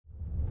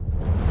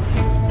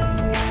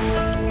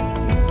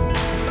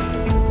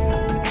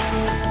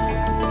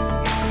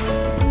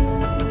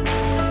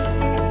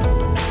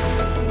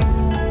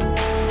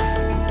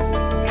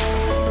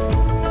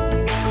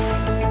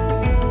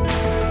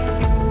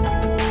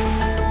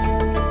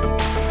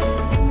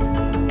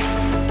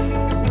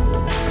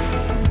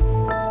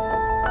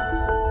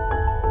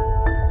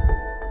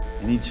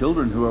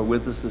children who are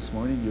with us this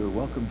morning, you're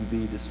welcome to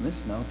be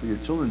dismissed now for your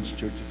children's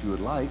church if you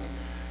would like.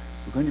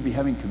 We're going to be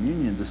having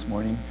communion this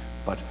morning,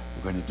 but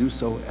we're going to do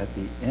so at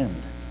the end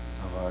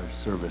of our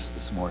service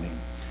this morning.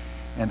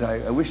 And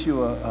I wish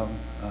you a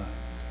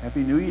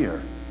Happy New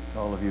Year to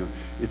all of you.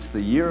 It's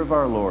the year of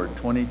our Lord,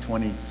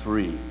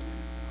 2023.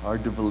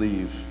 Hard to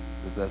believe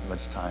that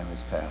much time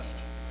has passed.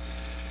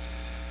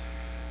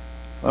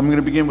 I'm going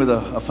to begin with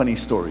a funny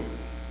story.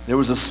 There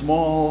was a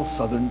small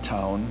southern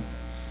town,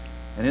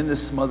 and in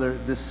this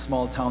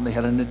small town they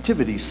had a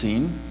nativity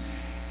scene,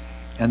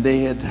 and they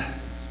had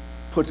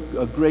put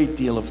a great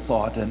deal of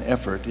thought and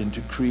effort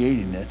into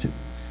creating it.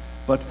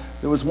 But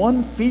there was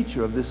one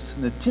feature of this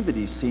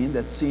nativity scene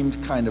that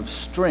seemed kind of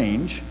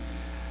strange.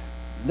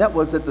 That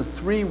was that the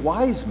three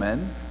wise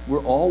men were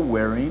all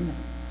wearing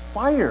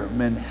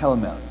firemen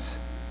helmets.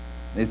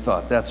 They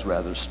thought, that's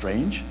rather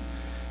strange.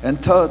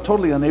 And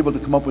totally unable to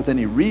come up with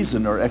any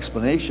reason or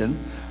explanation,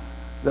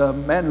 the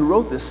man who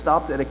wrote this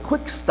stopped at a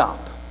quick stop,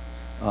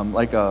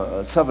 like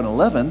a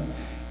 7-Eleven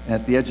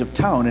at the edge of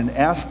town, and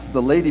asked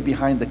the lady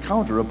behind the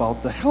counter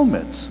about the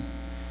helmets.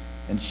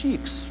 And she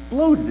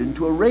exploded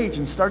into a rage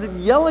and started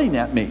yelling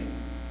at me.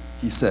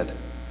 He said,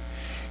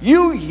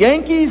 "You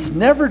Yankees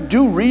never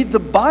do read the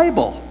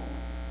Bible."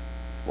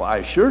 Well, I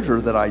assured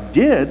her that I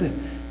did,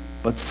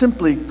 but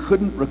simply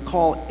couldn't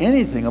recall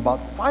anything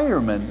about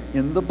firemen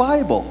in the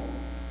Bible.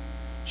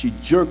 She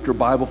jerked her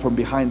Bible from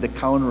behind the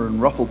counter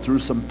and ruffled through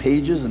some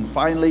pages, and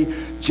finally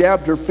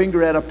jabbed her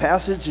finger at a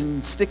passage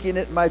and sticking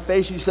it in my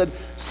face, she said,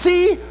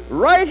 "See,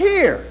 right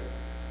here.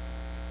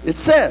 It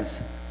says,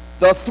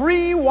 'The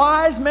three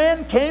wise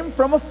men came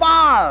from a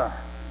fire.'"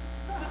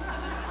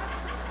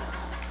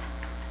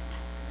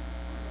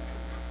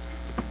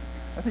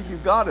 I think you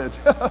got it.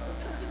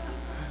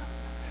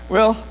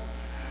 Well,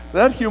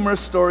 that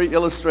humorous story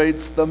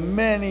illustrates the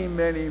many,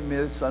 many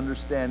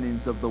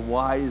misunderstandings of the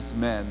wise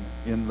men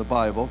in the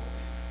Bible.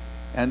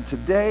 And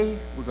today,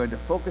 we're going to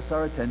focus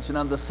our attention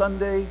on the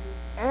Sunday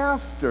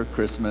after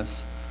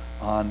Christmas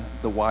on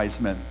the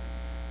wise men.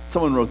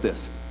 Someone wrote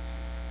this: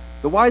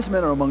 "The wise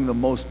men are among the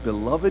most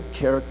beloved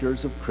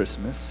characters of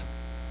Christmas,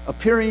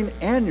 appearing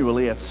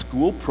annually at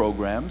school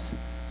programs,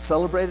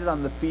 celebrated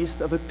on the Feast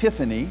of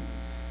Epiphany,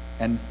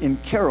 and in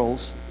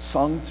carols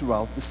sung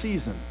throughout the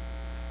season.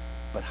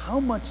 But how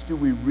much do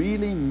we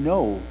really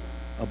know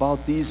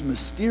about these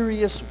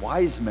mysterious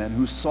wise men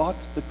who sought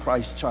the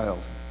Christ child?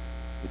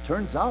 It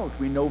turns out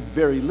we know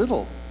very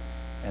little,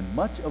 and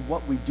much of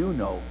what we do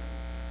know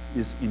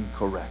is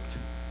incorrect."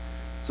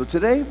 So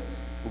today,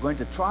 we're going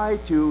to try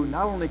to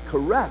not only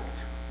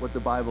correct what the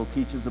Bible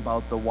teaches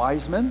about the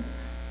wise men,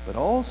 but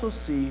also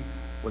see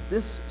what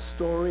this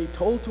story,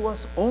 told to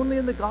us only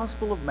in the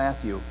Gospel of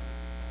Matthew,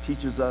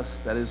 teaches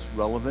us that is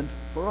relevant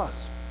for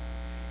us.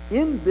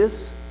 In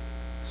this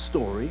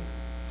story,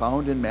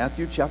 found in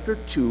Matthew chapter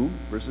 2,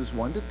 verses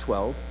 1 to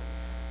 12,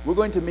 we're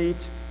going to meet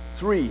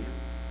three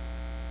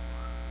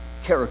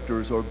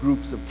characters or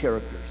groups of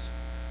characters.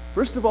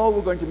 First of all,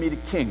 we're going to meet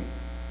a king.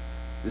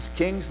 This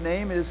king's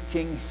name is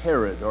King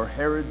Herod, or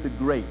Herod the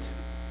Great.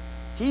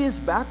 His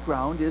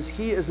background is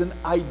he is an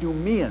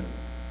Idumean.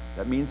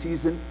 That means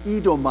he's an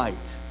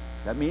Edomite.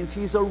 That means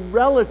he's a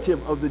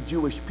relative of the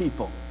Jewish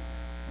people.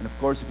 And of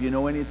course, if you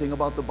know anything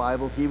about the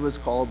Bible, he was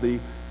called the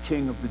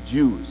King of the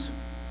Jews.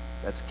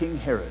 That's King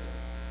Herod.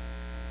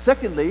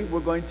 Secondly, we're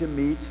going to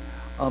meet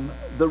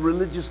the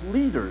religious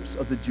leaders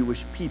of the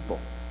Jewish people.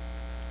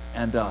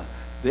 And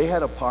they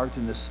had a part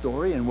in this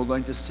story, and we're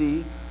going to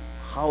see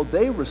how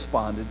they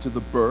responded to the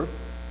birth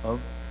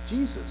of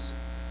Jesus.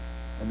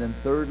 And then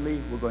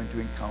thirdly, we're going to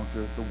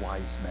encounter the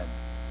wise men.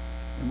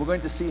 And we're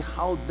going to see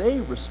how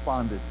they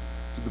responded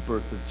to the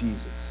birth of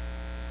Jesus.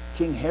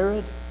 King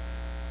Herod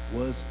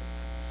was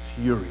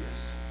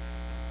furious.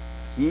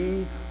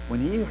 When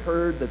he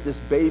heard that this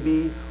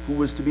baby who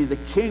was to be the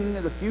king,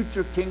 the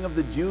future king of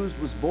the Jews,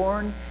 was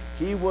born,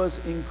 he was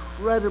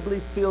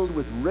incredibly filled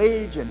with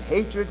rage and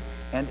hatred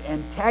and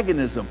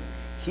antagonism.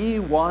 He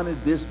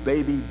wanted this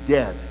baby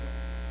dead,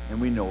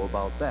 and we know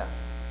about that.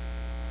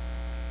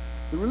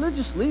 The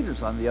religious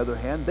leaders, on the other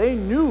hand, they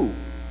knew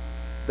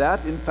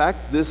that, in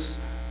fact, this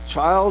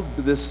child,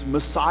 this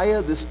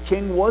Messiah, this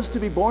king was to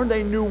be born.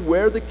 They knew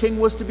where the king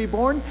was to be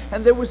born,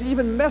 and there was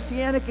even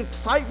messianic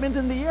excitement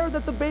in the air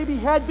that the baby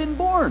had been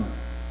born.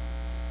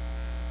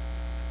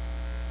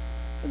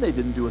 And they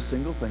didn't do a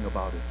single thing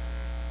about it.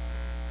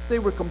 They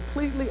were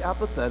completely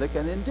apathetic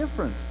and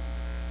indifferent.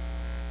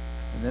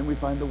 And then we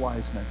find the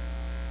wise men.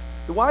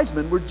 The wise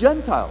men were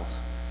Gentiles.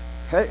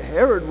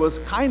 Herod was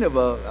kind of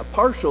a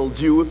partial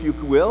Jew, if you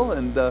will,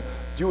 and the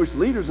Jewish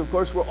leaders, of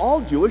course, were all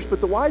Jewish, but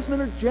the wise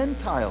men are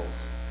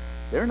Gentiles.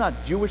 They're not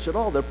Jewish at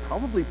all. They're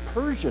probably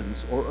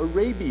Persians or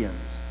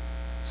Arabians.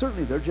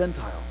 Certainly they're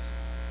Gentiles.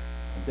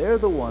 And they're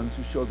the ones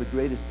who show the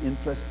greatest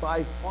interest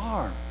by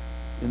far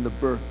in the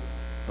birth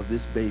of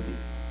this baby.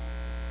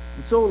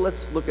 And so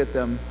let's look at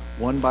them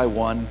one by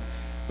one.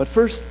 But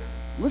first,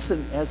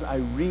 listen as I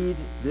read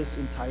this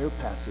entire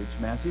passage,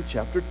 Matthew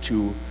chapter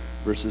 2,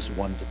 verses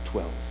 1 to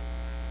 12.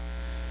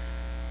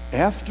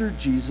 After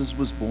Jesus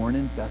was born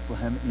in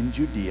Bethlehem in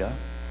Judea,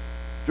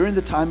 during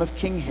the time of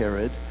King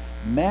Herod,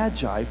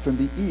 Magi from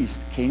the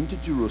east came to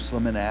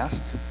Jerusalem and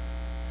asked,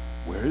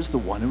 "Where is the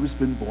one who has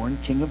been born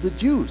King of the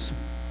Jews?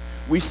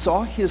 We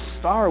saw his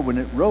star when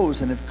it rose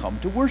and have come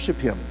to worship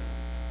him."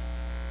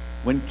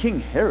 When King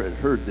Herod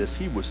heard this,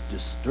 he was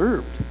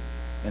disturbed,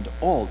 and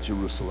all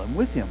Jerusalem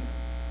with him.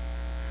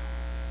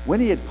 When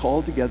he had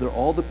called together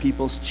all the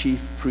people's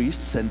chief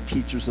priests and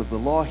teachers of the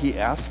law, he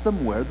asked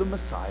them where the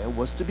Messiah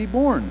was to be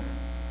born.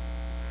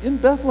 "In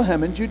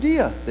Bethlehem in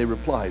Judea," they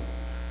replied,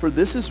 "for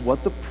this is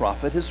what the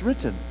prophet has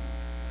written.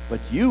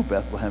 But you,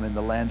 Bethlehem, in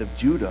the land of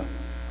Judah,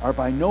 are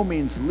by no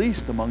means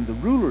least among the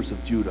rulers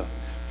of Judah,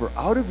 for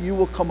out of you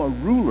will come a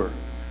ruler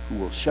who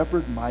will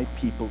shepherd my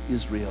people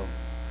Israel."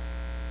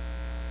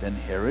 Then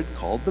Herod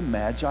called the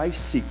Magi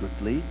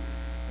secretly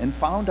and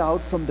found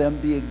out from them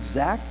the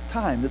exact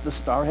time that the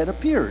star had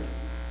appeared.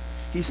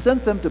 He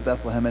sent them to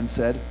Bethlehem and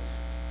said,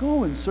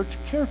 "Go and search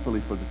carefully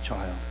for the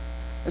child.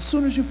 As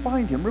soon as you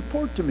find him,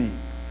 report to me,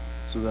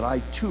 so that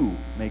I too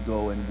may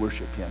go and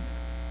worship him."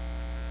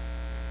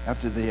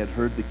 After they had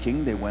heard the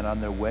king, they went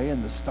on their way,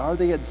 and the star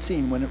they had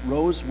seen when it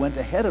rose went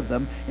ahead of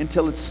them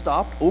until it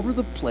stopped over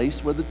the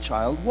place where the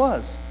child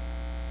was.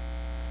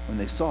 When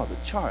they saw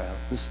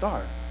the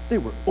star, they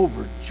were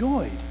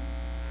overjoyed.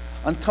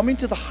 On coming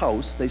to the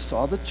house, they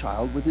saw the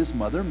child with his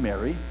mother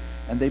Mary,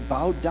 and they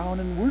bowed down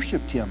and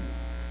worshipped him.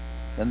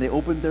 Then they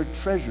opened their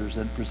treasures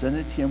and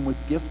presented him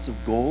with gifts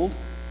of gold,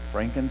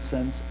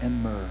 frankincense,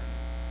 and myrrh.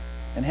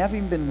 And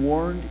having been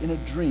warned in a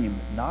dream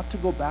not to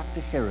go back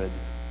to Herod,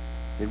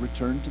 they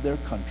returned to their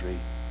country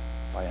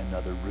by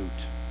another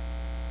route.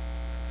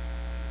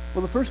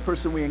 Well, the first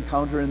person we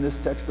encounter in this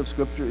text of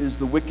Scripture is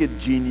the wicked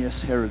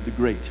genius Herod the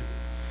Great,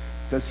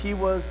 because he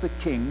was the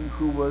king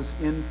who was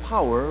in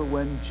power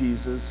when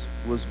Jesus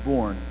was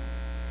born.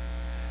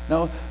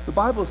 Now, the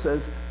Bible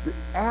says that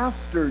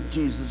after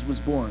Jesus was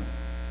born.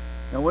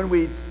 Now, when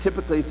we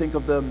typically think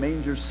of the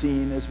manger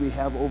scene as we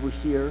have over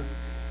here,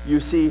 you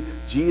see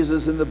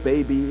Jesus and the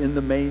baby in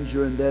the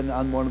manger, and then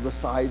on one of the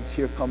sides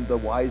here come the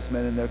wise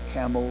men and their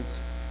camels.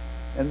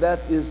 And that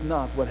is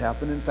not what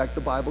happened. In fact,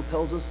 the Bible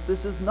tells us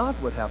this is not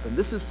what happened.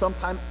 This is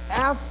sometime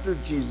after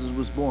Jesus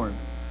was born.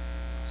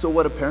 So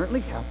what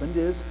apparently happened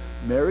is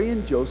Mary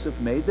and Joseph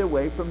made their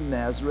way from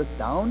Nazareth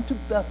down to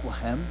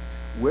Bethlehem,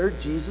 where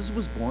Jesus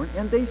was born,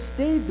 and they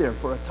stayed there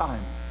for a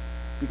time.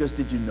 Because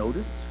did you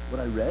notice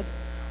what I read?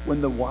 When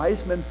the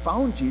wise men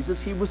found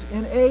Jesus, he was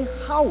in a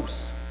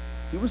house.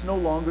 He was no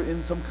longer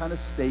in some kind of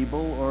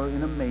stable or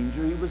in a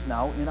manger. He was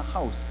now in a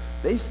house.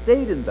 They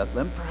stayed in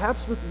Bethlehem,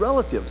 perhaps with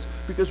relatives,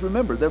 because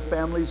remember, their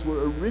families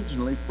were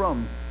originally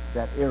from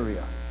that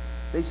area.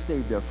 They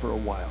stayed there for a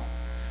while.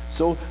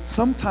 So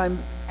sometime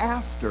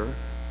after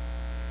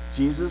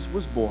Jesus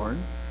was born,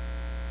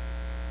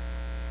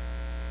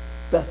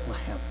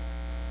 Bethlehem.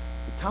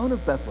 The town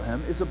of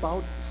Bethlehem is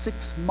about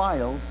 6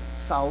 miles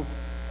south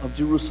of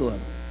Jerusalem.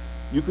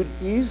 You could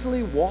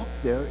easily walk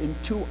there in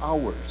 2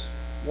 hours.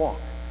 Walk.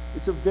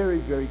 It's a very,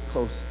 very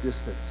close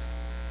distance.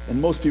 And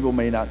most people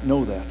may not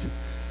know that.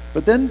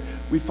 But then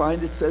we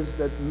find it says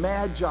that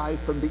Magi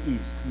from the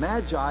east.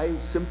 Magi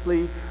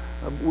simply,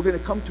 we're going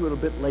to come to it a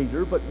bit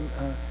later, but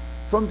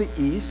from the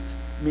east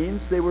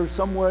means they were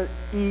somewhere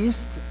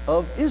east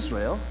of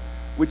Israel,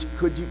 which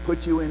could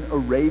put you in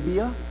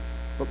Arabia,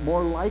 but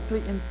more likely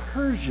in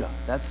Persia.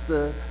 That's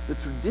the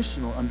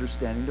traditional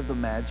understanding of the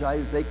Magi,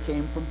 is they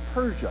came from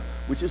Persia,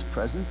 which is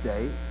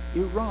present-day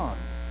Iran.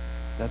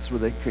 That's where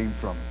they came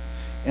from.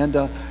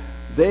 And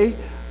they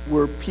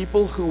were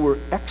people who were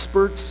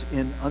experts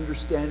in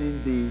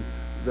understanding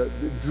the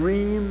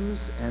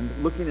dreams and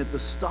looking at the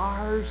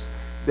stars.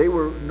 They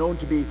were known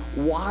to be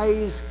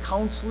wise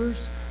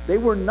counselors. They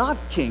were not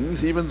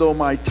kings, even though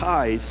my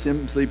tie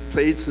simply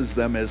places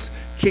them as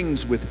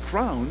kings with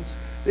crowns.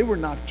 They were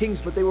not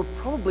kings, but they were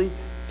probably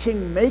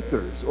king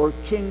makers or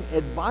king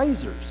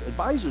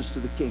advisors to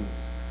the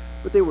kings.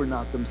 But they were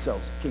not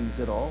themselves kings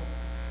at all.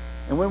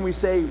 And when we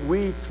say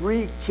we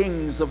 3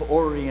 kings of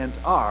Orient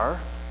are,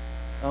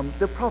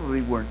 there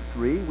probably weren't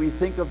 3. We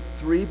think of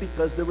 3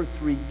 because there were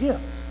 3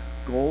 gifts: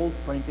 gold,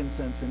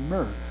 frankincense, and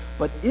myrrh.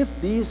 But if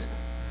these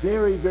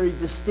very, very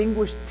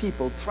distinguished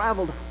people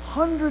traveled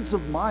hundreds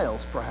of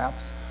miles,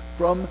 perhaps,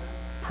 from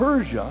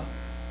Persia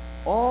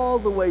all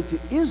the way to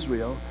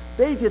Israel,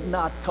 they did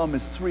not come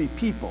as 3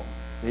 people.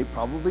 They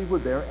probably were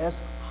there as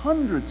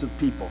hundreds of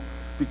people,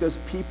 because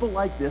people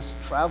like this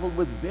traveled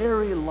with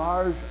very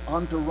large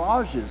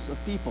entourages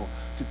of people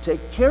to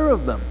take care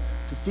of them,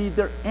 to feed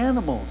their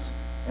animals,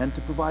 and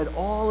to provide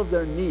all of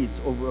their needs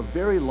over a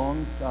very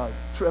long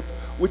trip,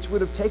 which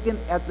would have taken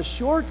at the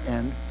short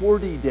end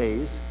 40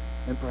 days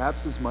and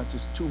perhaps as much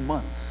as 2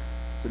 months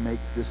to make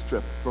this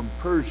trip from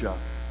Persia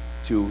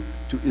to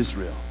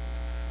Israel.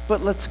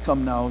 But let's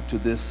come now to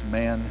this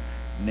man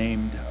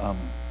named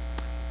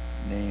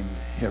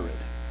Herod.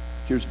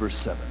 Here's verse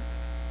 7.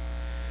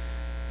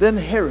 Then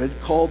Herod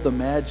called the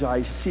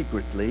Magi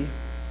secretly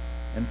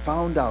and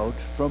found out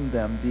from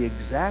them the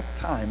exact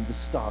time the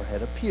star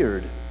had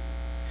appeared.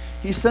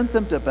 he sent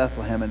them to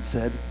Bethlehem and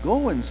said,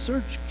 "Go and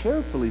search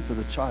carefully for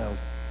the child.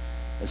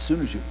 As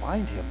soon as you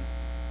find him,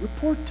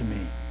 report to me,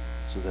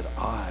 so that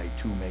I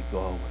too may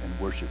go and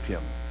worship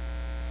him."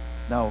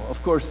 Now,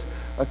 of course,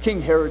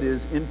 King Herod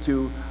is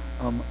into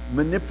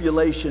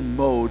manipulation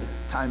mode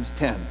times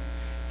 10.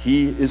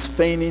 He is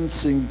feigning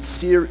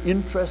sincere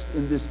interest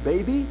in this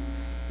baby,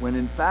 when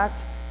in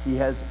fact he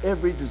has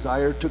every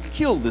desire to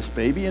kill this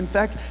baby. In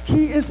fact,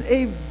 he is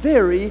a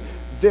very,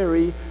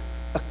 very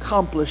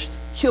accomplished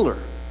killer.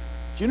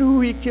 Do you know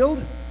who he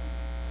killed?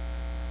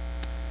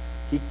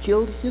 He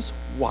killed his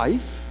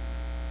wife.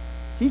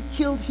 He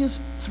killed his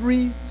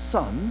 3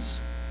 sons.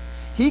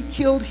 He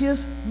killed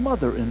his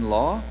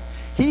mother-in-law.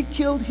 He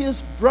killed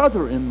his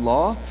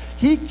brother-in-law.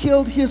 He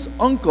killed his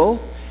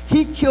uncle.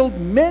 He killed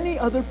many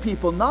other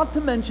people, not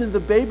to mention the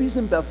babies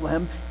in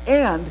Bethlehem.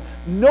 And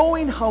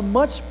knowing how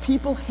much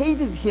people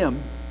hated him,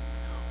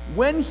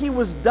 when he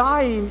was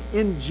dying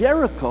in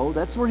Jericho,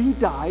 that's where he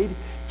died,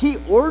 he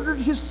ordered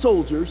his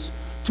soldiers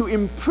to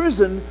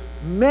imprison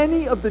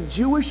many of the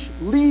Jewish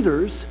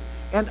leaders,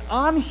 and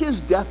on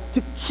his death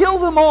to kill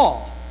them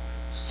all,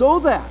 so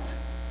that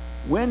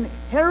when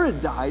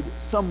Herod died,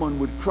 someone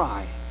would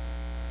cry.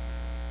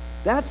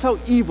 That's how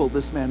evil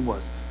this man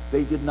was.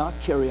 They did not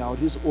carry out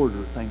his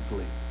order,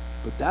 thankfully.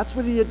 But that's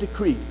what he had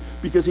decreed,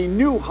 because he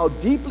knew how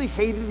deeply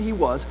hated he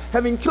was,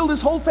 having killed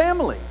his whole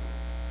family.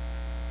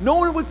 No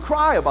one would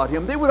cry about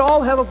him. They would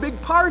all have a big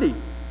party.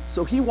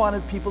 So he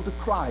wanted people to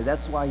cry.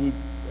 That's why he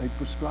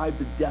prescribed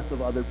the death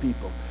of other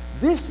people.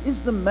 This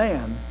is the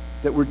man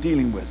that we're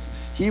dealing with.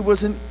 He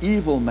was an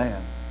evil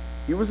man.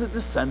 He was a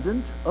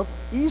descendant of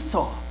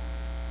Esau.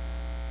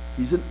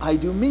 He's an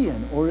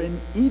Idumean or an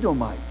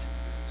Edomite.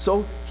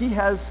 So he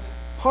has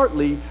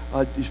partly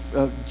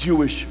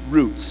Jewish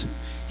roots.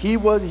 He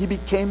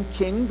became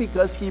king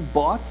because he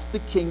bought the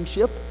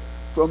kingship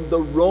from the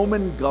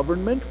Roman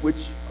government,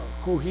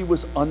 who he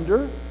was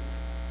under,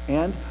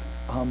 and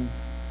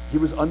he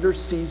was under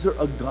Caesar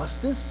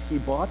Augustus. He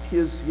bought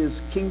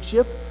his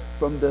kingship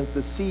from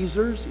the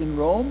Caesars in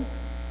Rome,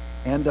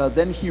 and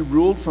then he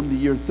ruled from the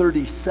year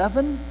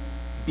 37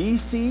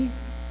 BC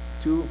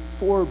to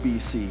 4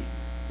 BC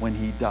when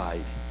he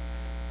died.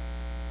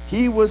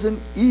 He was an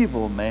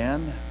evil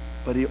man,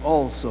 but he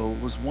also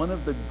was one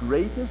of the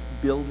greatest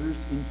builders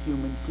in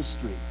human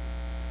history.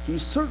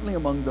 He's certainly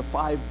among the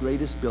 5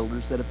 greatest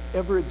builders that have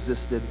ever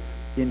existed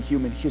in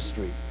human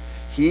history.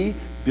 He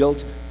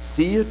built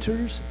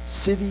theaters,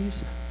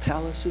 cities,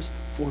 palaces,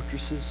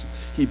 fortresses.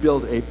 He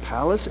built a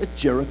palace at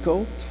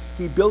Jericho.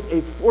 He built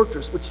a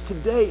fortress, which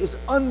today is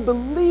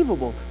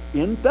unbelievable,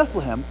 in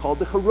Bethlehem, called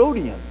the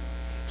Herodian.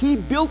 He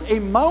built a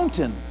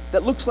mountain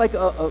that looks like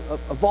a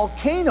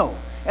volcano,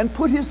 and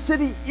put his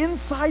city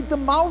inside the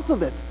mouth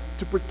of it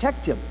to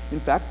protect him. In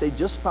fact, they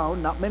just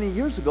found, not many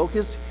years ago,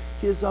 his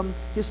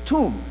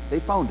tomb. They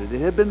found it.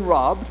 It had been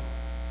robbed,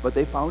 but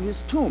they found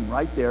his tomb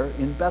right there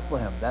in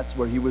Bethlehem. That's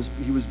where he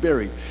was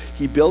buried.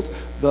 He built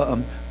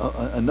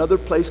another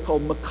place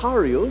called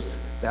Macarius.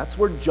 That's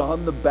where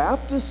John the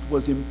Baptist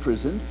was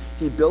imprisoned.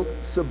 He built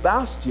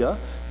Sebastia.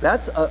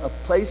 That's a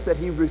place that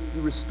he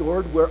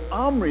restored where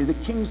Omri, the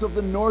kings of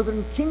the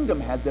northern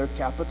kingdom, had their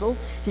capital.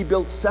 He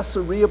built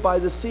Caesarea by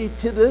the sea,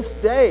 to this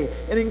day,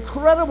 an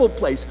incredible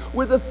place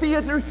with a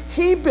theater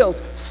he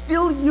built,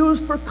 still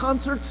used for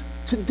concerts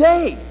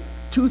today,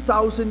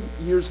 2,000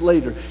 years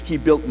later. He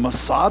built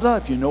Masada,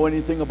 if you know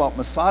anything about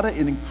Masada,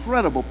 an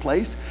incredible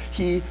place.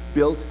 He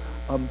built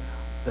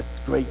the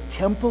great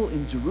temple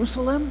in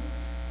Jerusalem,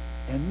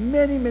 and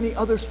many, many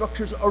other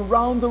structures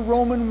around the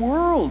Roman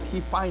world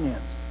he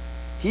financed.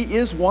 He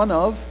is one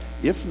of,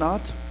 if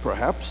not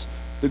perhaps,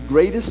 the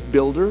greatest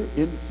builder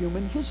in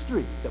human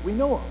history that we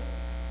know of.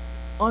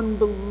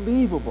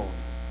 Unbelievable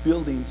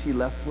buildings he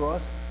left for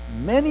us,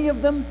 many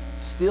of them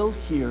still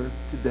here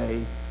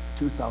today,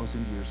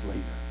 2,000 years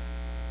later.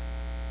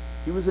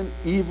 He was an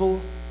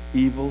evil,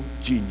 evil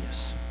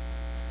genius.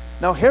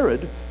 Now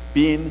Herod,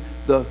 being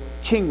the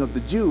king of the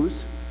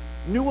Jews,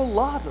 knew a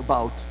lot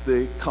about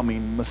the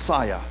coming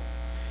Messiah.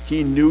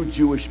 He knew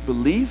Jewish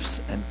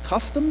beliefs and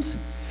customs.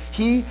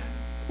 He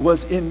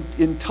was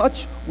in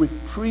touch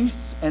with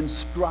priests and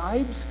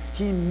scribes.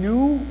 He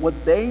knew what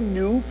they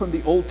knew from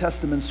the Old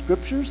Testament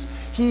scriptures.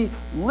 He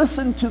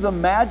listened to the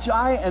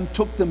Magi and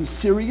took them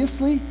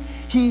seriously.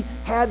 He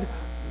had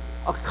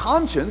a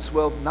conscience,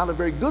 well, not a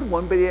very good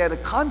one, but he had a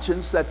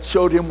conscience that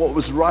showed him what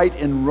was right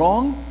and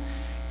wrong.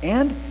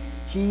 And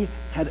he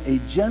had a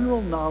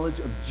general knowledge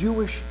of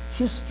Jewish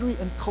history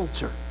and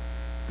culture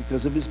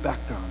because of his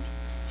background.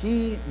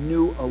 He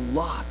knew a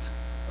lot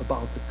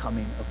about the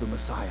coming of the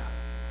Messiah.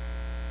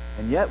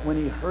 And yet, when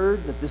he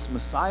heard that this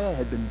Messiah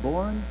had been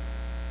born,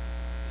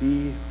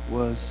 he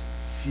was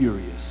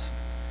furious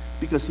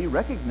because he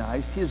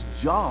recognized his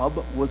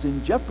job was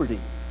in jeopardy.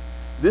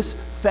 This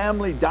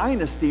family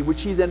dynasty,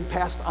 which he then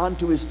passed on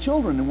to his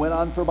children and went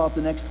on for about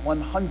the next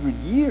 100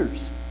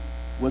 years,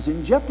 was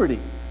in jeopardy.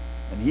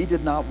 And he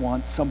did not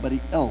want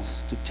somebody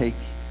else to take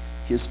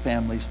his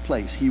family's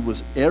place. He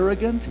was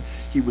arrogant,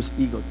 he was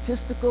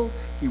egotistical,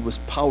 he was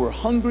power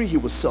hungry, he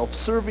was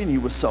self-serving, he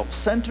was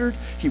self-centered,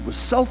 he was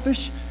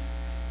selfish,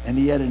 and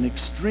he had an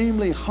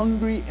extremely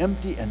hungry,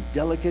 empty, and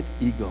delicate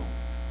ego.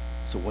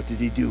 So what did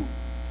he do?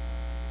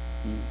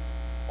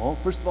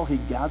 First of all, he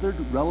gathered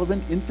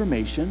relevant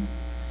information.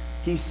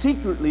 He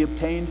secretly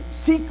obtained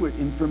secret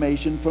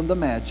information from the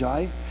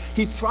Magi.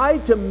 He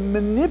tried to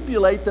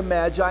manipulate the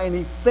Magi, and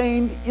he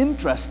feigned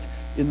interest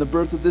in the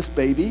birth of this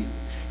baby.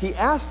 He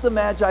asked the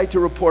Magi to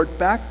report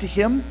back to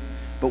him,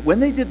 but when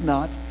they did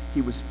not,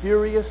 he was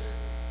furious,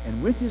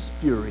 and with his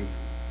fury,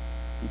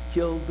 he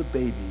killed the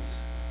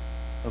babies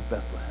of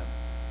Bethlehem.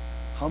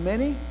 How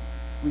many?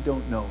 We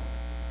don't know.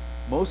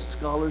 Most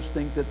scholars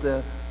think that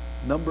the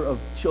number of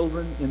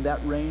children in that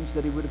range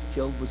that he would have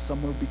killed was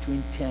somewhere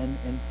between 10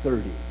 and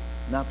 30,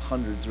 not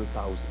hundreds or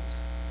thousands.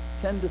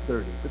 10 to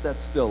 30, but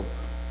that's still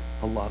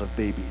a lot of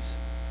babies.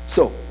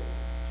 So,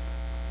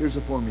 here's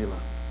a formula.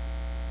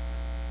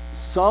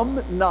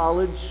 Some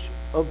knowledge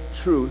of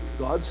truth,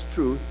 God's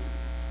truth,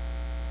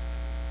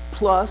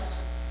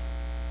 plus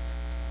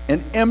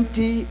an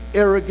empty,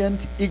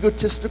 arrogant,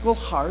 egotistical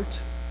heart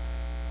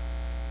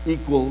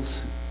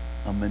equals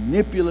a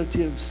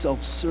manipulative,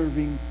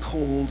 self-serving,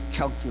 cold,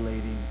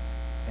 calculating,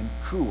 and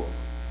cruel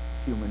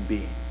human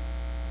being.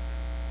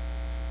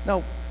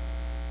 Now,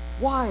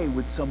 why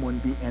would someone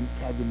be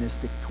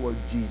antagonistic toward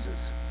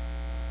Jesus?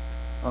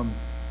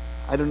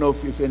 I don't know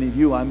if any of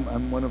you,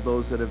 I'm one of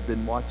those that have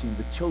been watching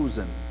The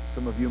Chosen.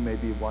 Some of you may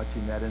be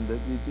watching that, and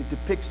it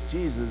depicts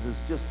Jesus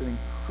as just an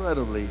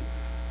incredibly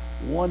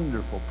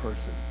wonderful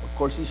person. Of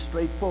course, he's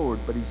straightforward,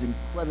 but he's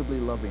incredibly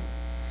loving.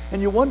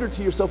 And you wonder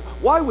to yourself,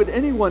 why would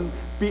anyone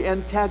be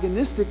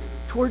antagonistic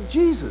toward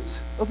Jesus,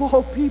 of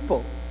all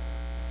people?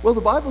 Well,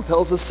 the Bible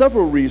tells us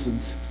several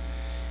reasons.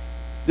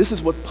 This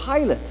is what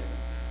Pilate,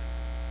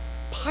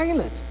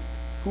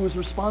 who was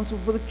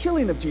responsible for the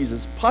killing of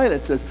Jesus,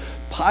 Pilate says,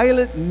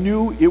 Pilate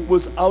knew it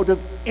was out of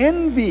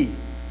envy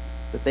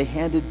that they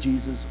handed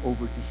Jesus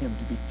over to him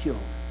to be killed.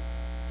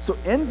 So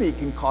envy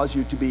can cause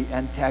you to be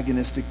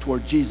antagonistic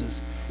toward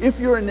Jesus. If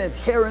you're an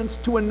adherent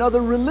to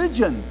another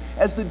religion,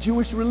 as the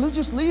Jewish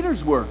religious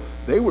leaders were,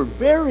 they were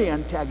very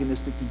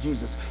antagonistic to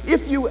Jesus.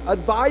 If you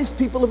advise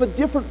people of a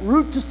different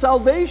route to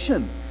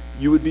salvation,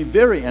 you would be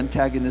very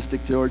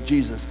antagonistic toward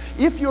Jesus.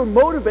 If you're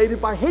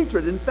motivated by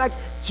hatred, in fact,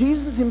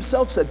 Jesus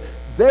himself said,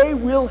 they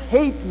will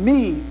hate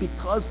me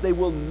because they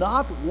will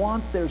not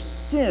want their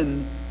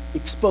sin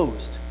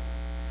exposed.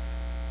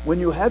 When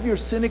you have your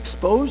sin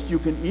exposed, you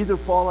can either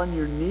fall on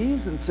your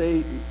knees and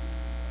say,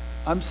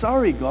 I'm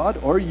sorry, God,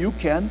 or you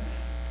can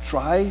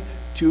try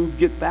to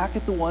get back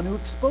at the one who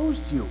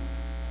exposed you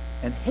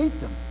and hate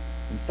them.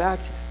 In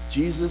fact,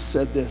 Jesus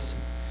said this,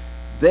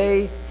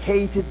 they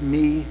hated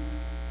me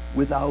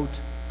without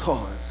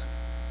cause.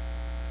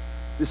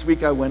 This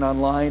week I went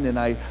online and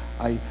I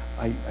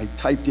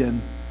typed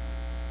in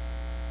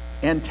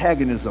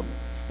antagonism,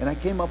 and I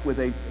came up with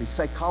a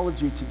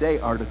Psychology Today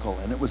article,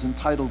 and it was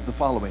entitled the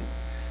following: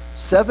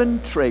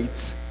 7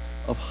 traits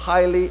of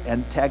highly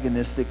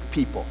antagonistic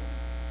people.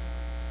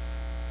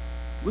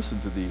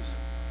 Listen to these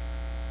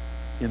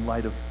in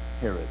light of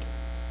Herod.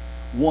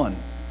 1,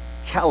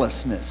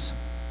 callousness,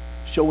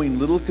 showing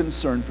little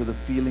concern for the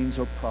feelings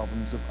or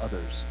problems of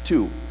others.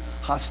 2,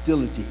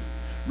 hostility,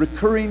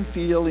 recurring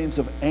feelings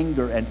of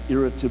anger and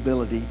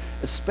irritability,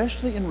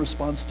 especially in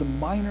response to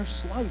minor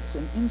slights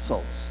and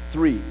insults.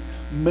 3,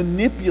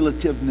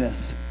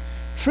 manipulativeness,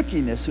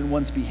 trickiness in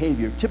one's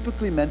behavior,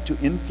 typically meant to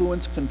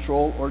influence,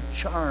 control, or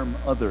charm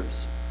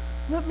others.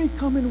 Let me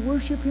come and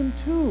worship him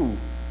too.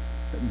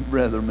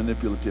 Rather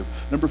manipulative.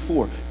 Number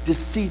 4,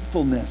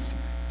 deceitfulness,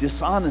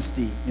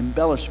 dishonesty,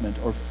 embellishment,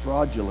 or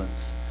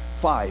fraudulence.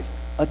 5,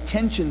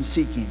 attention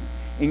seeking,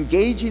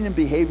 engaging in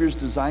behaviors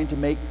designed to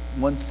make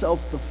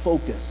oneself the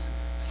focus.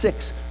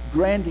 6,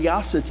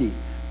 grandiosity,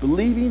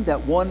 believing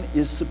that one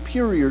is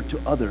superior to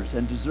others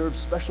and deserves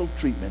special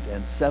treatment.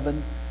 And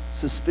 7,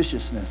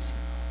 suspiciousness,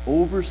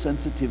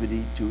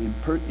 oversensitivity to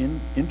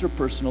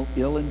interpersonal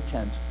ill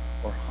intent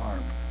or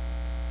harm.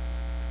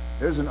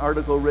 There's an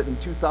article written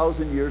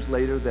 2,000 years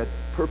later that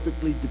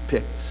perfectly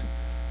depicts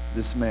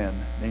this man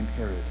named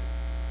Herod.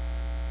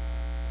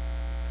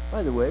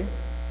 By the way,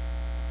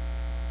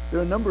 there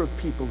are a number of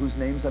people whose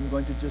names I'm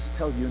going to just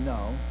tell you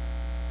now,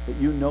 that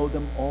you know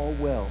them all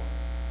well,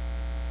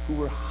 who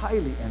were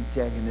highly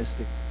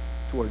antagonistic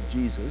toward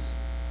Jesus.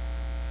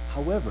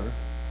 However,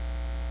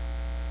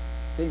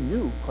 they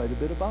knew quite a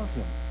bit about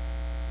him.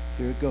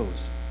 Here it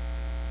goes.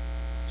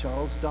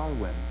 Charles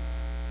Darwin,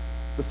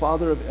 the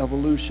father of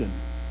evolution.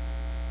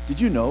 Did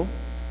you know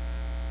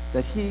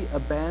that he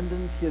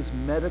abandoned his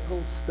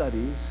medical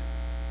studies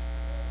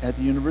at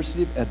the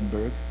University of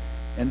Edinburgh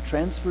and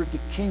transferred to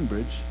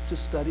Cambridge to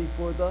study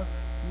for the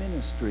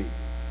ministry?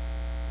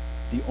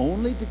 The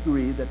only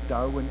degree that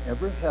Darwin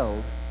ever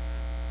held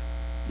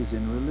is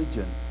in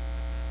religion.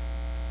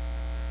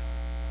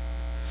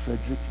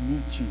 Friedrich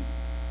Nietzsche,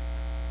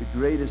 the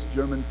greatest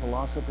German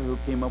philosopher who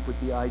came up with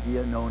the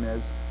idea known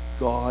as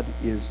God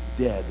is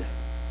dead.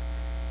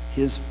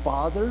 His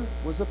father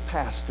was a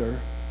pastor,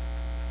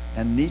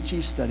 and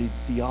Nietzsche studied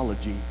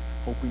theology,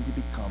 hoping to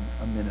become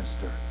a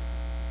minister.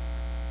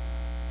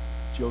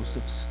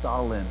 Joseph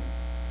Stalin,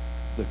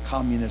 the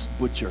communist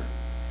butcher,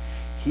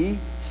 he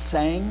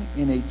sang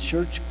in a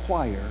church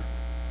choir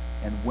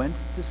and went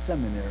to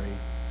seminary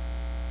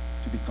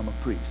to become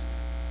a priest.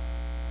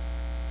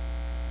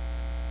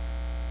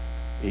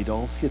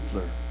 Adolf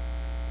Hitler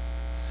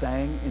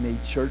sang in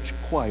a church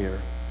choir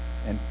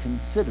and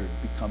considered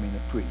becoming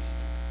a priest.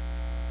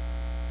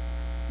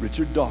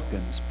 Richard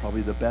Dawkins,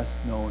 probably the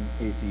best known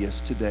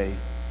atheist today,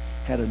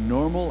 had a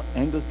normal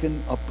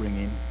Anglican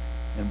upbringing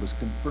and was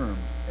confirmed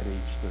at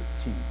age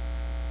 13.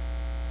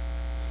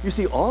 You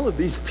see, all of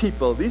these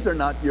people, these are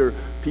not your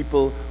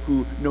people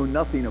who know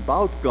nothing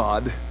about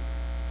God.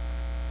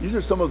 These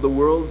are some of the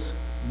world's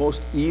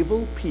most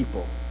evil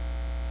people.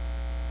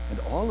 And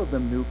all of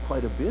them knew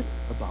quite a bit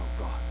about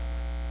God,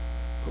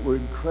 but were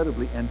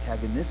incredibly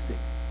antagonistic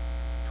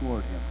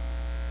toward him.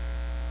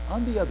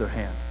 On the other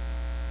hand,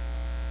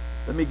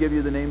 let me give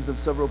you the names of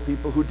several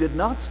people who did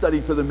not study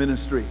for the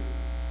ministry.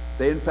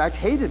 They, in fact,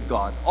 hated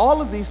God.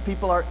 All of these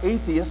people are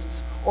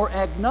atheists or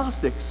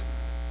agnostics,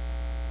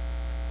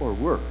 or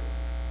were.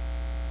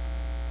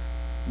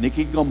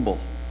 Nicky Gumbel.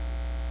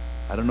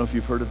 I don't know if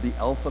you've heard of the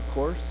Alpha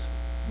Course,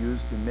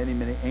 used in many,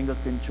 many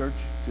Anglican church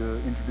to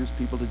introduce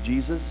people to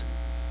Jesus.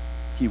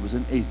 He was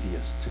an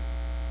atheist.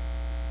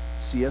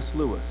 C.S.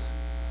 Lewis,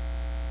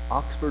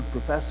 Oxford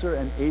professor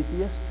and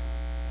atheist,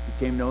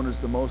 became known as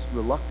the most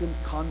reluctant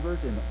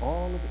convert in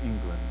all of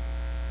England.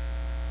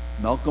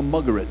 Malcolm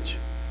Muggeridge,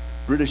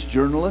 British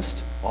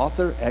journalist,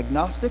 author,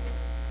 agnostic,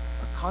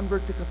 a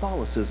convert to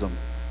Catholicism.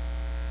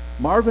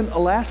 Marvin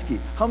Olasky.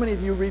 How many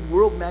of you read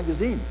World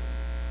Magazine?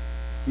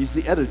 He's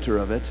the editor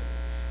of it.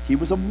 He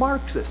was a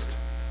Marxist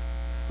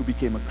who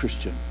became a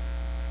Christian.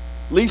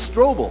 Lee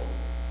Strobel,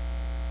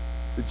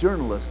 the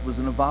journalist, was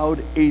an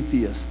avowed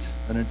atheist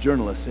and a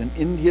journalist, and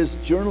in his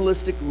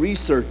journalistic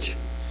research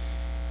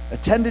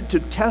attended to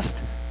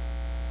test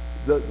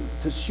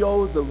to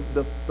show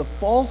the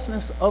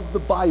falseness of the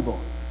Bible,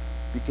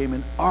 became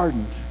an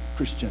ardent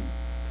Christian.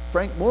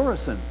 Frank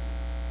Morrison,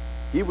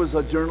 he was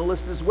a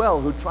journalist as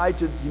well,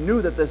 he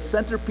knew that the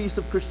centerpiece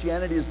of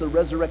Christianity is the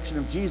resurrection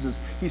of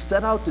Jesus. He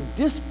set out to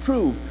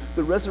disprove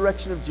the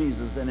resurrection of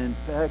Jesus, and in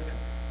fact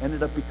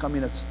ended up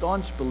becoming a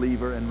staunch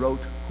believer and wrote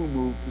Who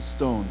Moved the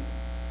Stone.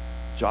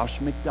 Josh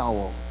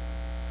McDowell,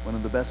 one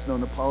of the best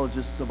known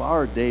apologists of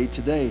our day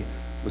today,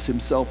 was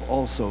himself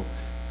also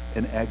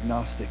an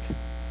agnostic.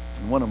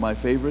 And one of my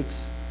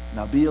favorites,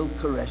 Nabil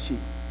Qureshi,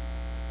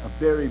 a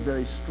very,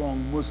 very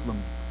strong Muslim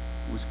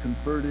who was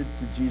converted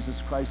to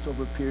Jesus Christ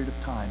over a period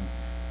of time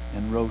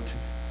and wrote,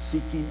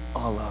 Seeking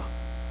Allah,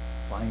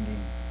 Finding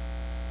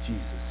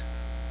Jesus.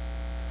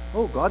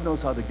 Oh, God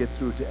knows how to get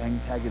through to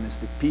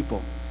antagonistic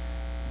people,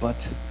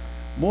 but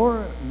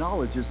more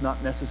knowledge is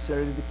not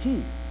necessarily the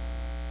key.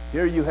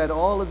 Here you had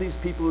all of these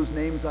people whose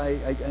names I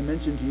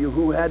mentioned to you,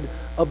 who had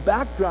a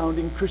background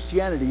in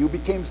Christianity, who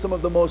became some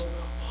of the most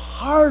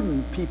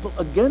hardened people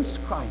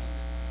against Christ.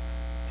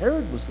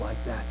 Herod was like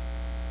that.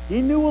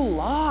 He knew a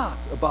lot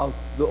about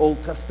the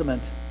Old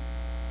Testament,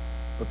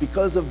 but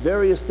because of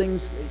various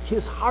things,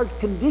 his heart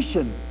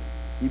condition,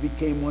 he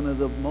became one of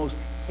the most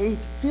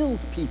hate-filled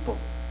people,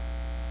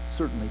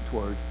 certainly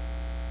toward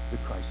the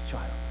Christ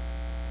child.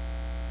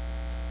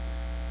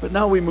 But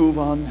now we move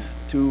on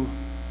to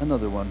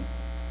another one.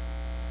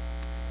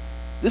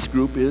 This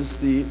group is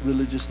the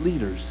religious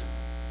leaders.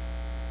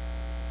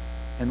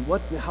 And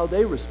how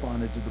they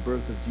responded to the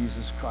birth of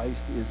Jesus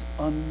Christ is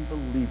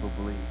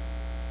unbelievably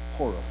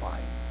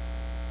horrifying.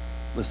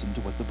 Listen to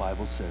what the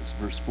Bible says,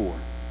 verse 4.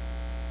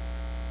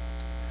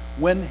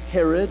 When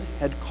Herod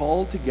had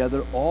called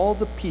together all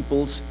the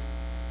people's,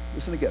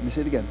 listen again, let me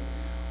say it again.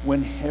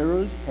 When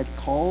Herod had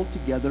called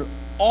together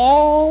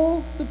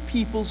all the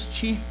people's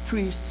chief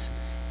priests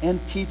and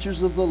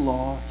teachers of the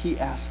law, he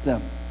asked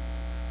them,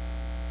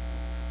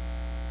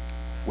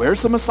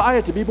 Where's the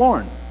Messiah to be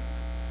born?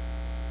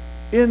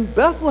 In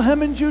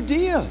Bethlehem in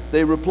Judea,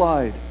 they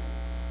replied,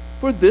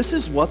 for this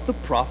is what the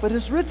prophet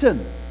has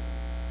written.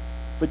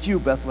 But you,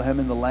 Bethlehem,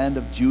 in the land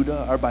of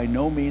Judah, are by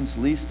no means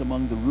least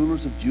among the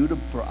rulers of Judah,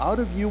 for out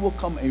of you will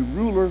come a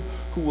ruler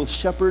who will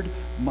shepherd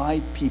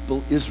my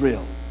people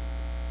Israel.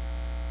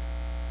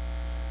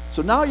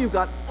 So now you've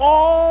got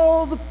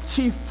all the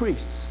chief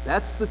priests.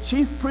 That's the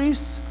chief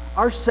priests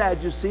are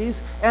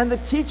Sadducees, and the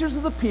teachers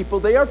of the people,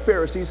 they are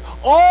Pharisees.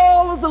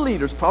 All of the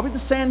leaders, probably the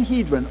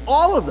Sanhedrin,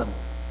 all of them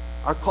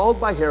are called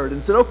by Herod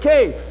and said,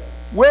 okay,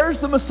 where's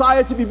the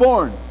Messiah to be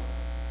born?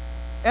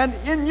 And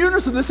in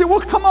unison they say,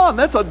 well, come on,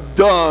 that's a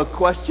duh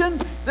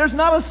question. There's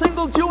not a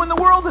single Jew in the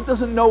world that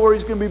doesn't know where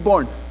he's going to be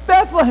born.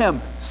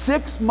 Bethlehem,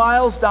 6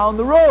 miles down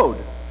the road.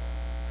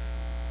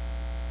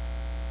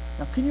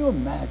 Now, can you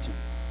imagine?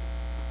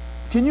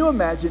 Can you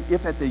imagine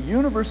if at the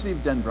University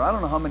of Denver, I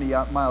don't know how many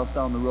miles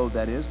down the road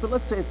that is, but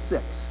let's say it's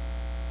 6.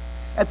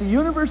 At the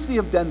University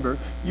of Denver,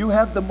 you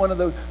have one of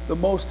the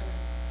most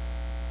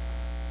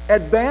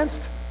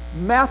advanced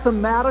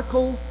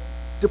mathematical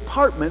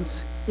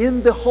departments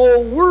in the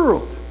whole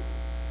world.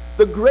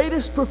 The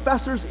greatest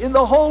professors in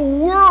the whole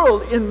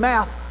world in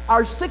math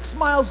are 6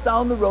 miles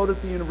down the road at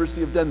the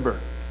University of Denver.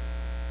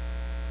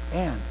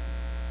 And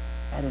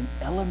at an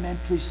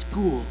elementary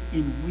school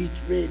in Wheat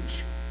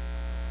Ridge,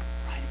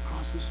 right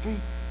across the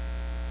street.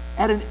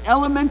 At an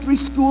elementary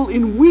school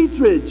in Wheat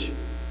Ridge,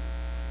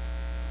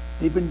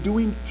 they've been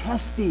doing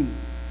testing.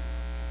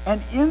 And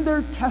in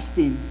their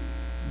testing,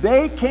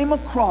 they came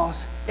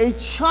across a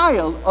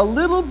child, a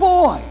little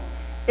boy,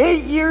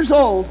 8 years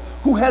old,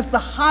 who has the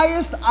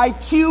highest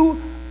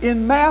IQ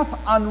in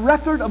math on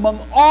record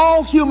among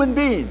all human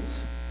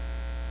beings.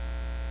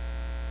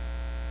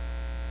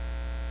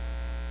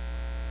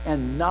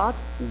 And not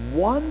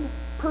one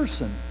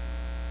person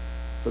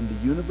from the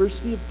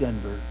University of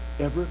Denver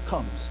ever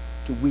comes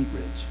to Wheat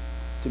Ridge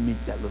to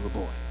meet that little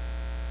boy.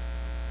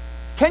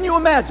 Can you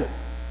imagine?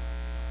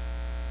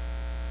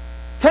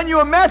 Can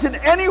you imagine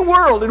any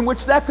world in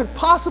which that could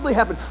possibly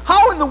happen?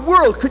 How in the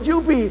world could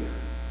you be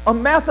a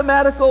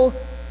mathematical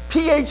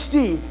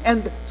PhD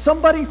and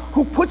somebody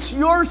who puts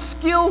your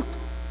skill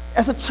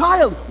as a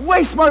child,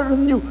 way smarter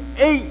than you,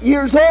 8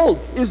 years old,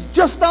 is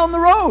just down the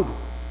road?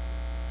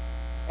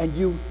 And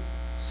you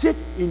sit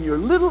in your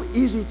little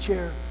easy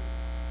chair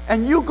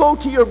and you go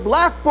to your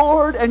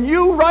blackboard and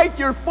you write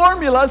your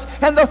formulas,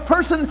 and the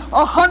person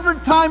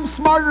 100 times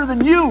smarter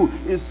than you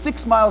is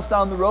 6 miles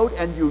down the road,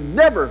 and you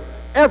never,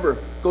 ever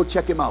go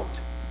check him out.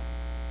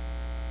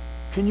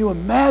 Can you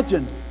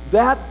imagine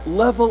that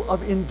level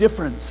of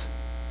indifference?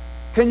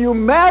 Can you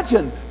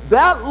imagine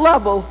that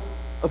level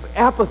of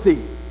apathy?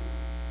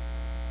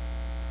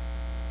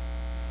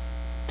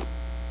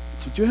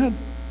 That's what you had.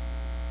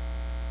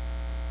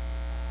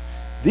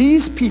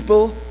 These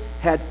people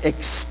had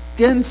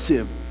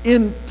extensive,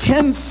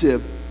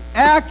 intensive,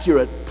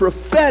 accurate,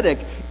 prophetic,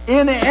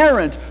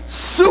 inerrant,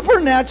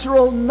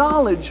 supernatural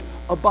knowledge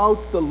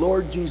about the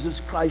Lord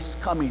Jesus Christ's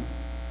coming.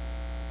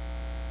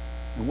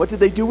 And what did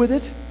they do with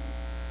it?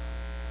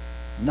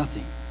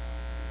 Nothing.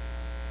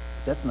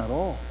 But that's not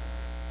all.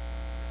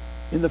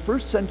 In the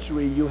first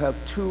century, you have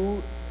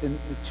two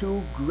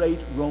great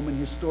Roman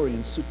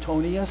historians,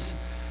 Suetonius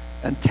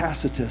and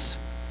Tacitus.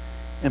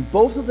 And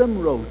both of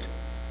them wrote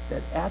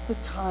that at the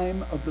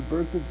time of the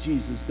birth of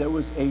Jesus, there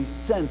was a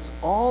sense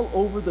all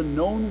over the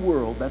known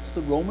world, that's the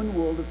Roman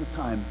world at the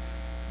time,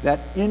 that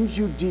in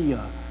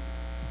Judea,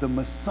 the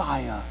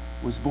Messiah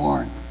was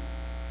born.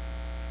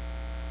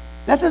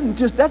 That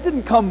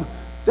didn't come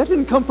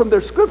from their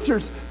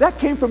scriptures. That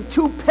came from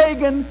two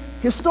pagan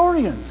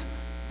historians.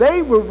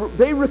 They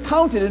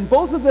recounted in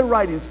both of their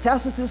writings,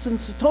 Tacitus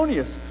and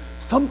Suetonius,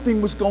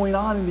 something was going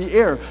on in the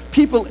air.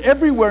 People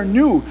everywhere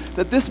knew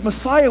that this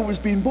Messiah was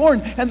being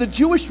born, and the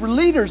Jewish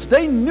leaders,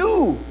 they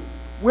knew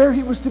where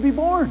he was to be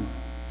born.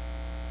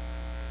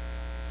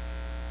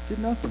 Did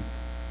nothing.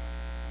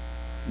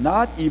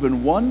 Not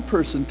even one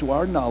person, to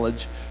our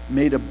knowledge,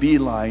 made a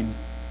beeline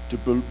to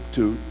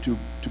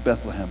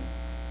Bethlehem.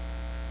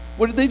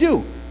 What did they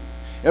do?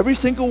 Every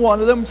single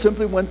one of them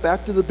simply went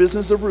back to the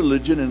business of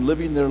religion and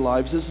living their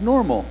lives as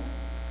normal.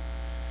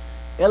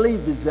 Elie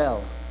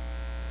Wiesel,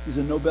 he's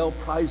a Nobel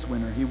Prize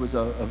winner. He was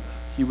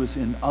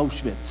in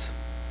Auschwitz.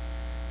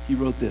 He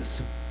wrote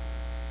this: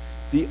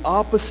 "The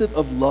opposite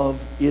of love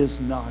is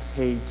not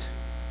hate,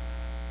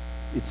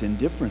 it's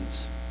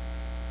indifference.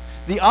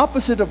 The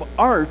opposite of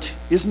art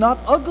is not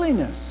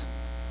ugliness,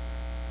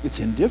 it's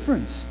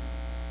indifference.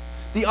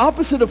 The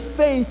opposite of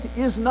faith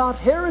is not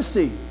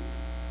heresy,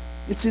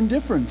 it's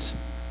indifference.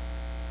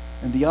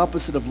 And the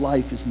opposite of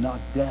life is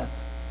not death,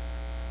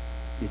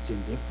 it's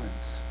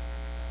indifference."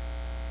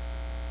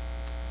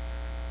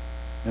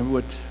 Remember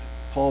what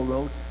Paul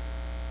wrote?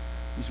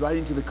 He's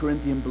writing to the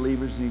Corinthian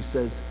believers and he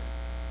says,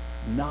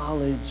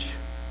 knowledge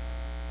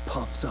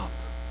puffs up,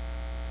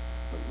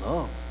 but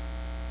love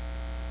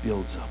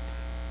builds up.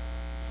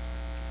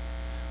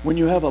 When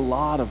you have a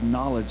lot of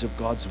knowledge of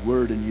God's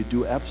word and you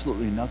do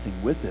absolutely nothing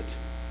with it,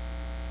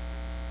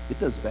 it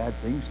does bad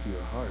things to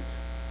your heart.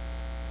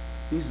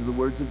 These are the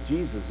words of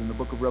Jesus in the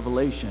book of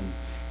Revelation.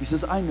 He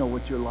says, I know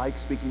what you're like,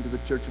 speaking to the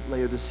church of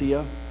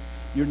Laodicea.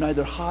 You're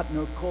neither hot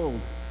nor cold.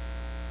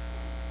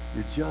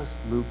 You're just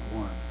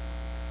lukewarm.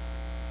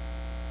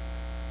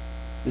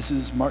 This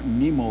is Martin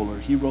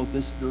Niemöller. He wrote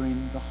this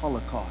during the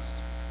Holocaust.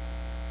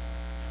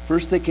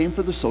 First they came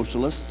for the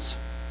socialists,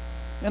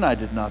 and I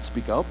did not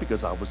speak out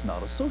because I was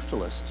not a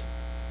socialist.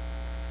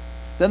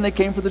 Then they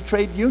came for the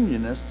trade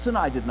unionists, and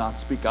I did not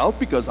speak out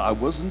because I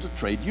wasn't a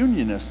trade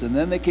unionist. And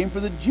then they came for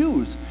the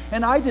Jews,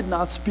 and I did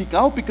not speak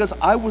out because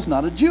I was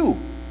not a Jew.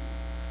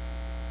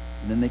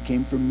 And then they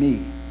came for me,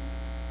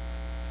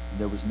 and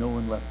there was no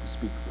one left to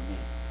speak for me.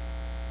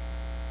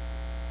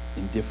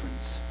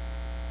 Indifference.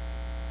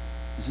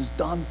 This is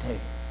Dante,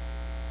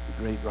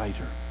 the great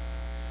writer.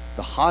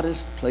 The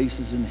hottest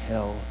places in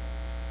hell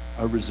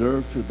are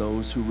reserved for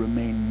those who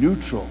remain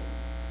neutral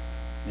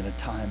in a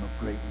time of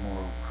great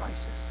moral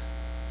crisis.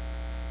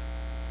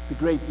 The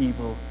great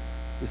evil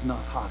is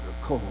not hot or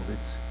cold,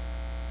 it's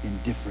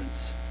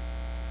indifference.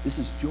 This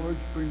is George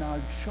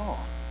Bernard Shaw.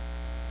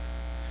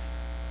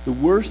 The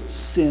worst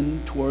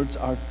sin towards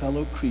our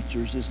fellow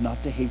creatures is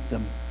not to hate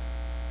them,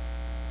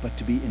 but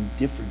to be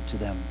indifferent to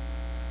them.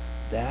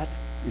 That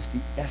is the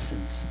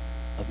essence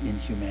of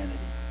inhumanity.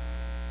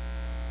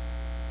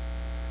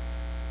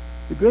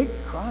 The great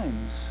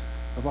crimes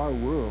of our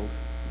world,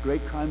 the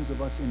great crimes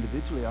of us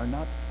individually, are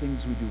not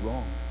things we do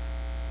wrong,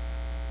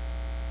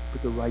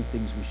 but the right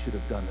things we should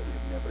have done that we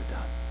have never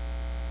done.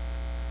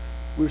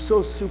 We're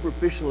so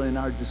superficial in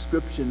our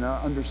description,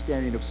 our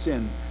understanding of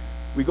sin.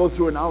 We go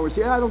through an hour and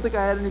say, I don't think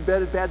I had any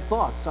bad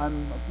thoughts. I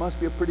must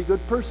be a pretty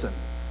good person.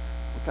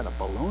 What kind of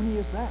baloney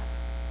is that?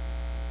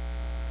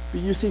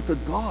 But you see, for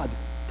God,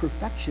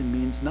 perfection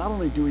means not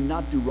only do we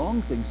not do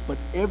wrong things, but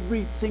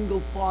every single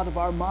thought of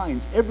our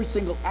minds, every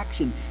single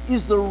action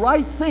is the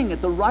right thing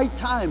at the right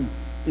time,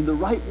 in the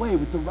right way,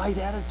 with the right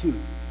attitude.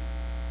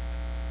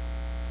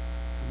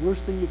 The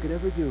worst thing you could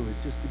ever do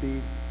is just to be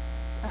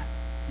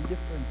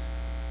indifferent.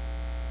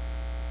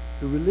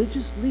 The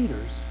religious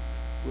leaders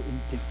were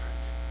indifferent.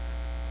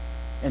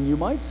 And you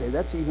might say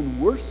that's even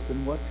worse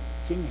than what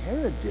King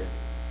Herod did,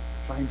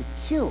 trying to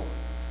kill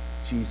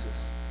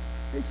Jesus.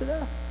 They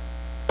said,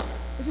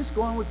 let's just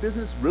go on with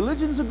business.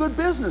 Religion's a good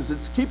business.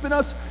 It's keeping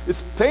us,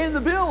 it's paying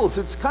the bills.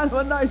 It's kind of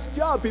a nice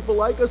job. People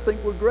like us,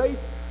 think we're great.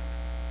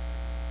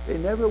 They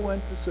never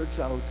went to search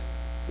out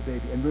the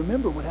baby. And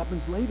remember what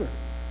happens later.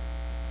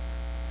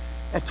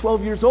 At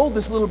 12 years old,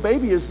 this little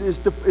baby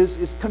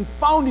is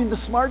confounding the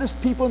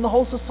smartest people in the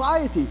whole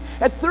society.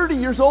 At 30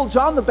 years old,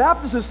 John the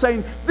Baptist is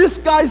saying, this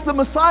guy's the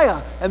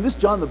Messiah. And this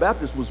John the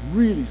Baptist was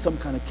really some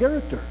kind of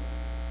character.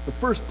 The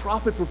first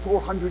prophet for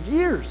 400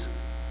 years.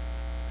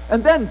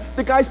 And then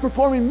the guy's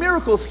performing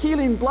miracles,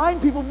 healing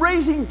blind people,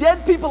 raising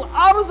dead people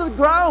out of the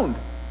ground.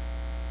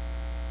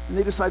 And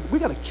they decide, we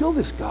got to kill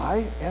this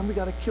guy, and we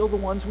got to kill the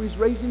ones who he's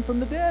raising from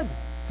the dead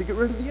to get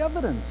rid of the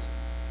evidence.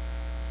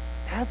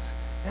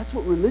 That's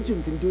what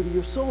religion can do to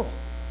your soul.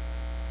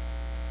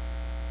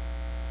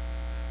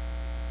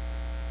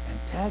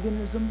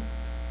 Antagonism,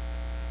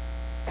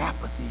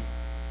 apathy,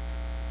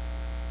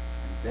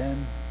 and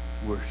then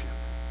worship.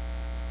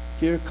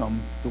 Here come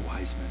the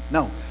wise men.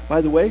 Now,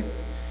 by the way,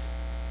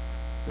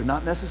 they're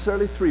not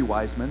necessarily three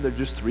wise men. They're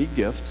just three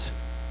gifts.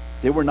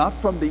 They were not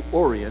from the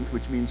Orient,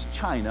 which means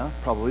China.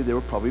 They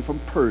were probably from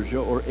Persia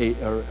or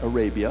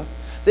Arabia.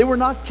 They were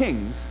not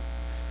kings.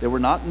 They were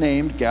not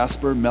named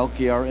Gaspar,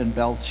 Melchior, and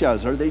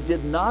Belshazzar. They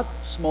did not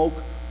smoke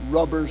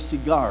rubber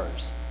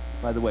cigars,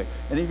 by the way.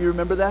 Any of you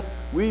remember that?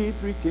 We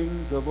three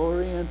kings of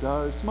Orient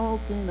are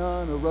smoking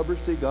on a rubber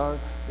cigar.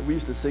 We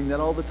used to sing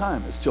that all the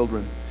time as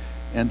children.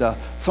 And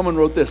someone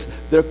wrote this: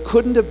 there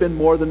couldn't have been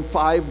more than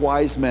 5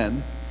 wise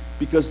men,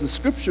 because the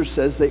scripture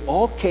says they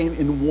all came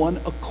in one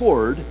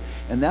accord,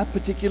 and that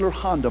particular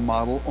Honda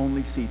model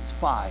only seats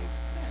 5.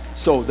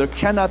 So there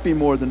cannot be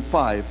more than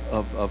 5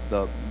 of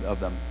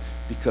them,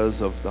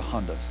 because of the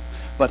Hondas.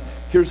 But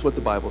here's what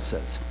the Bible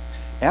says.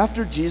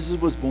 After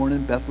Jesus was born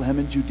in Bethlehem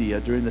in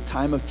Judea during the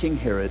time of King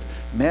Herod,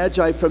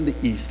 Magi from the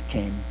east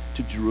came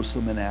to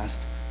Jerusalem and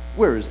asked,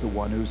 where is the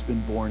one who's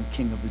been born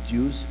King of the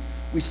Jews?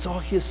 We saw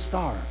his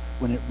star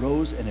when it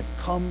rose and have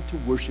come to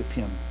worship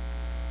him.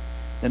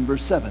 Then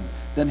verse 7,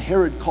 then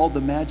Herod called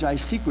the Magi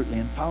secretly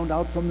and found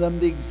out from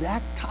them the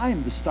exact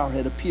time the star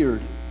had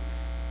appeared.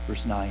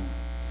 Verse 9,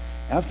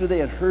 after they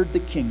had heard the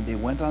king, they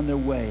went on their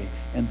way,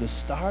 and the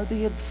star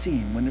they had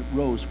seen when it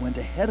rose went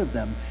ahead of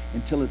them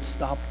until it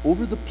stopped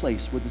over the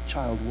place where the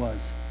child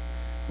was.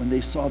 When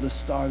they saw the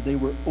star, they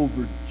were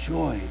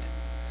overjoyed.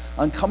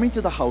 On coming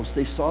to the house,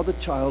 they saw the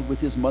child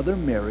with his mother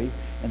Mary,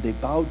 and they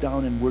bowed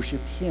down and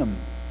worshipped him.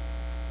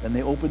 Then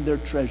they opened their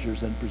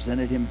treasures and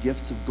presented him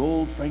gifts of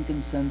gold,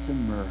 frankincense,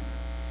 and myrrh.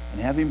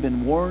 And having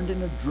been warned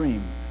in a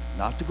dream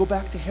not to go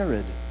back to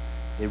Herod,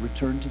 they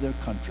returned to their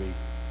country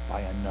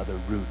by another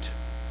route.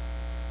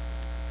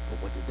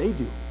 But what did they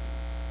do?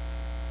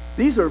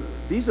 These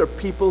are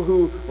people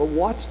who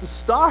watch the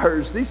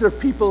stars. These are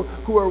people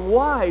who are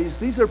wise.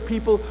 These are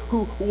people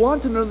who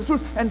want to know the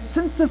truth. And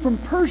since they're from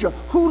Persia,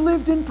 who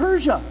lived in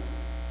Persia?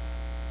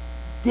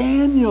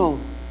 Daniel,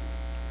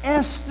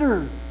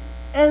 Esther,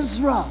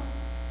 Ezra.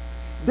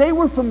 They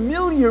were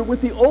familiar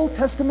with the Old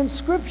Testament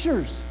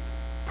scriptures.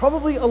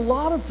 Probably a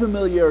lot of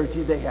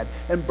familiarity they had.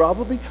 And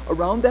probably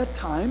around that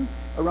time,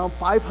 around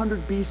 500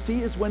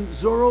 BC, is when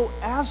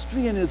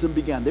Zoroastrianism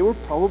began. They were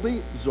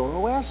probably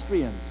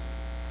Zoroastrians,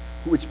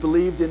 which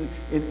believed in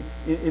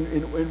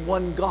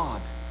one God.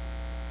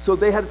 So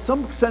they had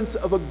some sense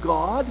of a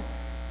God.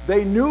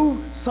 They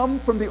knew some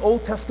from the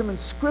Old Testament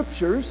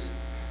scriptures.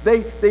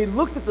 They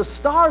looked at the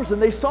stars and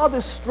they saw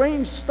this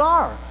strange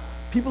star.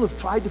 People have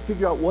tried to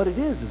figure out what it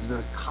is. Is it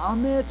a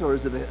comet or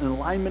is it an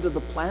alignment of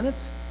the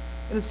planets?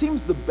 And it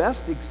seems the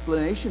best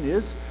explanation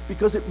is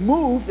because it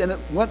moved and it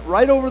went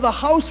right over the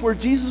house where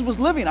Jesus was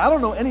living. I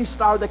don't know any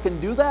star that can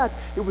do that.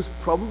 It was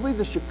probably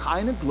the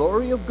Shekinah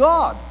glory of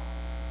God,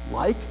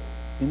 like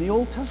in the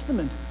Old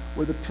Testament,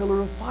 where the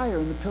pillar of fire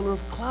and the pillar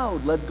of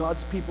cloud led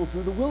God's people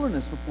through the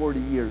wilderness for 40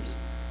 years.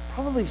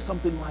 Probably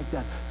something like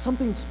that,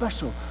 something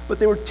special. But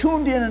they were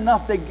tuned in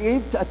enough, they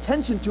gave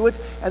attention to it,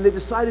 and they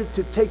decided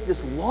to take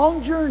this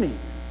long journey,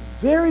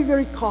 very,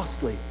 very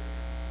costly,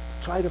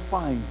 to try to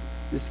find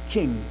this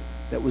king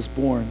that was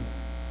born.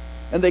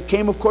 And they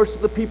came, of course,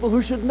 to the people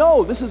who should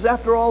know. This is,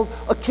 after all,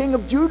 a king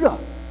of Judah.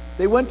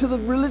 They went to the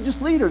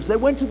religious leaders. They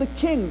went to the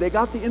king. They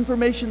got the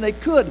information they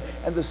could.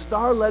 And the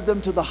star led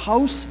them to the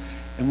house.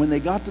 And when they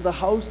got to the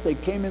house, they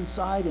came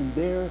inside, and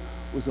there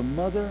was a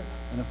mother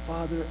and a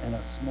father and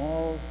a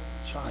small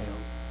child.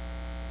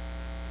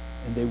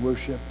 And they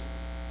worshiped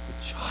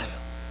the child.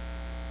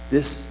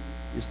 This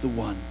is the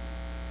one.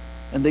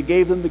 And they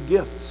gave them the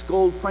gifts: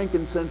 gold,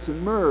 frankincense,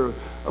 and myrrh.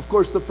 Of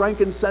course, the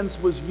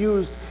frankincense was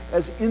used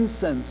as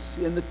incense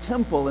in the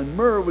temple, and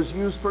myrrh was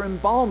used for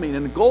embalming,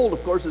 and gold,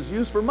 of course, is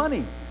used for money.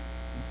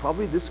 And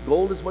probably this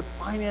gold is what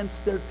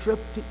financed their trip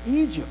to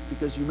Egypt,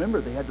 because you remember,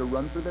 they had to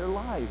run for their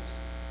lives.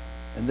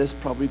 And this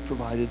probably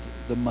provided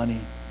the money.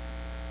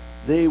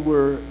 They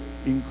were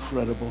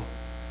incredible.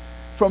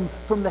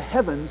 From the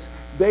heavens,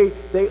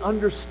 they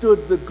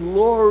understood the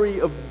glory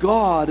of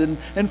God,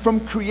 and from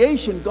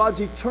creation,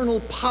 God's eternal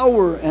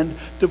power and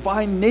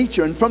divine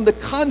nature. And from the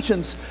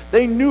conscience,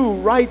 they knew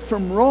right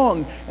from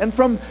wrong. And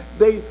from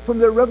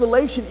their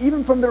revelation,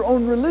 even from their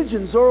own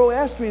religion,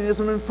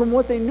 Zoroastrianism, and from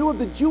what they knew of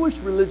the Jewish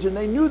religion,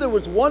 they knew there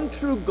was one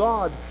true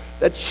God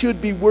that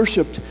should be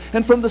worshipped.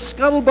 And from the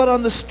scuttlebutt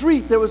on the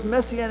street, there was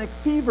messianic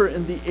fever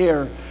in the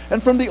air.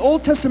 And from the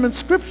Old Testament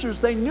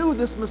scriptures, they knew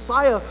this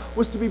Messiah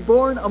was to be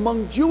born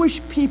among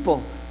Jewish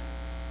people.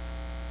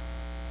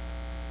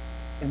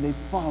 And they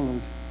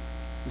followed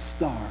the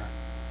star,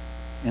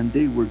 and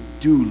they were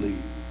duly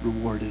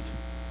rewarded.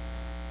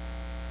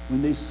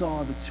 When they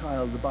saw the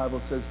child, the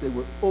Bible says they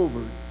were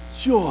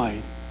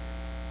overjoyed,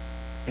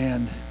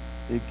 and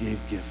they gave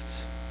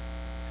gifts.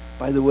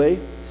 By the way,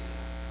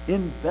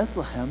 in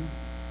Bethlehem,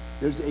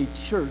 there's a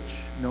church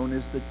known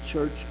as the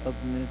Church of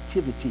the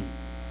Nativity.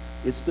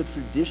 It's the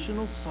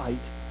traditional site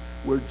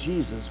where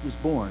Jesus was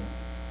born.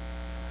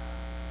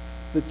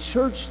 The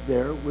church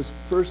there was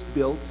first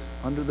built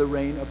under the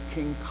reign of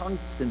King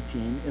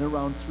Constantine in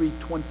around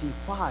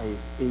 325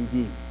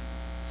 AD,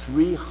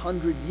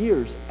 300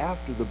 years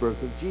after the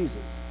birth of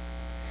Jesus.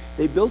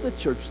 They built a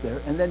church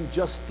there, and then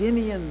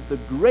Justinian the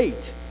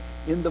Great,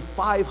 in the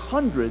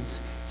 500s,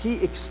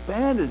 he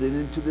expanded it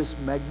into this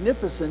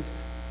magnificent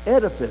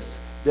edifice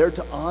there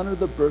to honor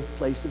the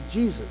birthplace of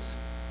Jesus.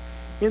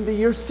 In the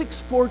year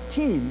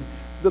 614,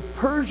 the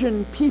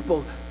Persian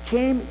people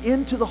came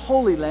into the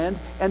Holy Land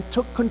and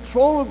took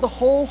control of the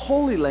whole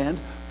Holy Land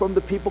from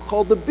the people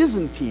called the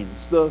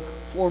Byzantines, the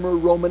former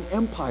Roman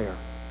Empire.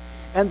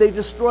 And they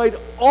destroyed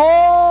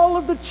all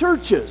of the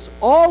churches,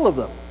 all of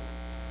them,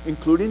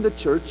 including the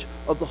Church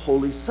of the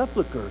Holy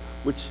Sepulchre,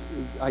 which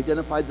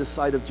identified the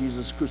site of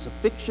Jesus'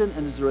 crucifixion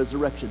and his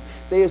resurrection.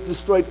 They had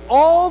destroyed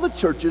all the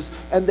churches,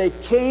 and they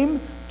came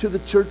to the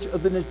Church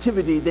of the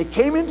Nativity. They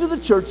came into the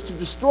church to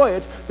destroy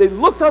it. They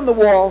looked on the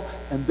wall,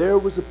 and there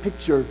was a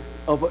picture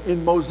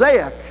in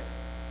mosaic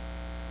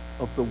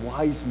of the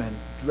wise men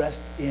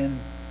dressed in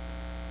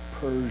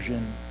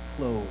Persian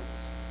clothes.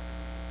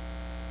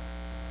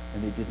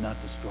 And they did not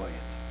destroy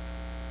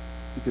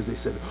it, because they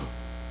said, oh,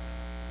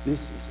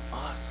 this is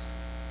us.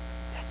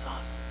 That's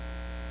us.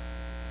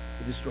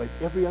 They destroyed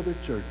every other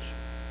church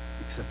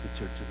except the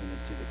Church of the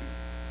Nativity,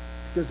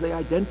 because they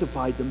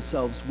identified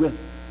themselves with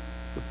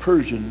the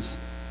Persians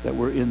that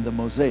were in the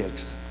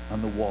mosaics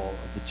on the wall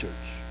of the church.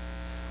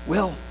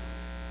 Well,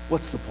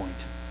 what's the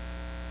point?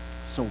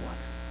 So what?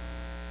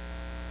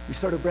 We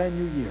start a brand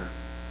new year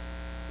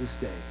this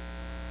day.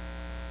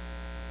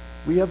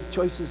 We have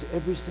choices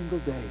every single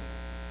day.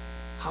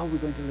 How are we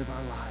going to live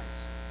our lives?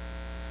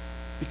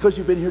 Because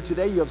you've been here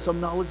today, you have some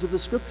knowledge of the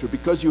Scripture.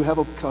 Because you have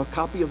a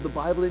copy of the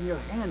Bible in your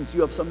hands,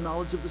 you have some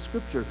knowledge of the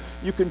Scripture.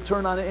 You can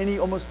turn on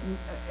almost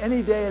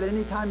any day, at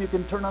any time, you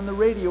can turn on the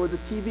radio or the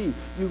TV.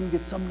 You can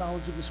get some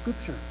knowledge of the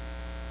Scripture.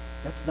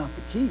 That's not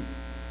the key.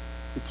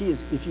 The key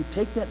is, if you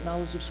take that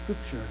knowledge of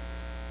Scripture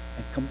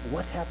and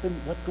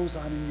what goes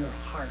on in your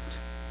heart?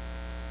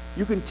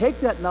 You can take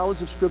that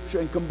knowledge of Scripture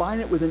and combine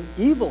it with an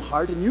evil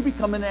heart, and you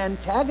become an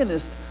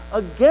antagonist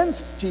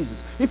against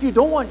Jesus. If you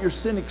don't want your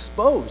sin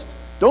exposed,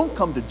 don't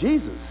come to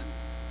Jesus.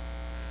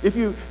 If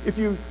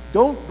you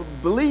don't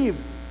believe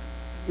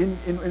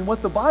in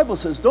what the Bible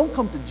says, don't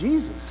come to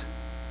Jesus.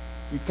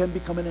 You can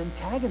become an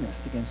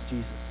antagonist against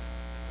Jesus.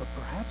 But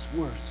perhaps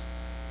worse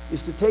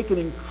is to take an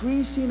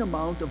increasing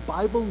amount of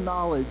Bible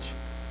knowledge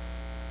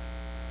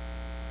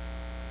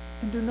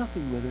and do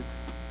nothing with it.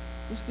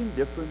 Just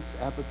indifference,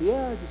 apathy,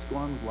 just go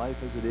on with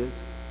life as it is.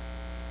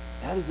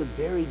 That is a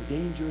very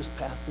dangerous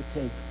path to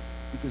take,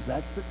 because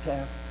that's the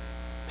path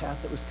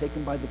that was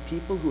taken by the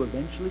people who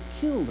eventually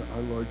killed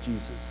our Lord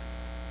Jesus.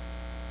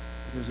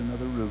 But there's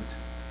another route.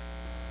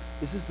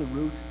 This is the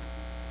route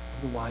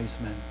of the wise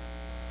men.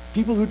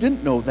 People who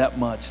didn't know that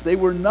much. They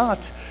were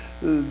not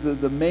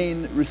the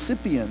main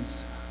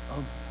recipients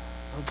of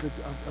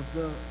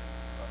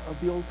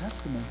the Old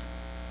Testament.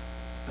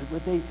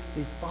 But they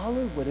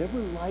followed whatever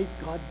light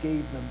God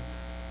gave them.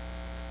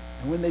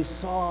 And when they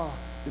saw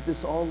that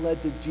this all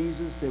led to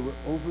Jesus, they were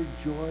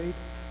overjoyed,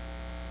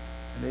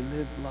 and they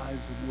lived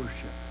lives of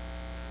worship.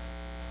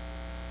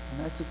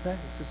 And I suspect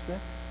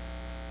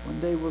one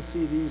day we'll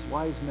see these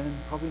wise men,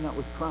 probably not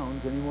with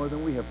crowns any more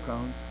than we have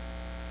crowns,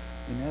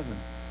 in heaven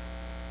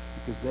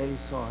because they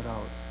sought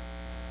out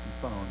and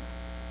found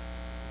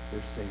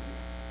their Savior.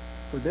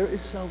 For there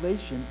is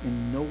salvation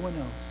in no one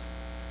else.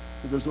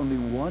 For there's only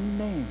one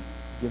name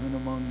given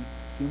among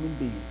human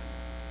beings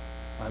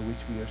by which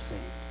we are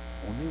saved.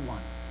 Only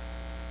one.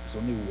 There's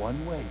only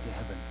one way to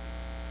heaven.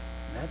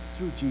 And that's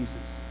through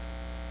Jesus.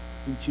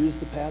 You can choose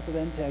the path of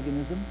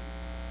antagonism,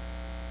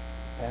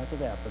 the path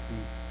of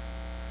apathy,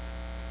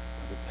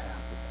 or the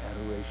path of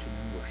adoration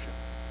and worship.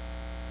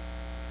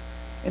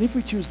 And if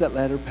we choose that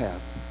latter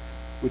path,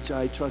 which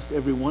I trust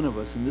every one of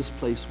us in this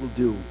place will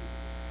do,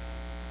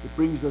 it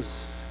brings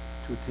us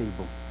to a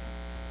table.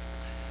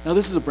 Now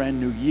this is a brand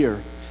new year,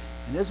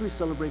 and as we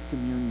celebrate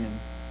communion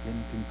in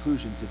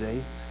conclusion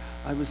today,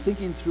 I was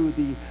thinking through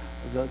the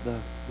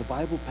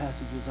Bible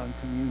passages on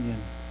communion.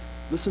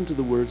 Listen to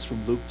the words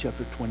from Luke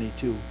chapter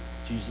 22.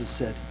 Jesus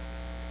said,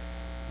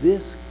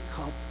 "This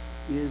cup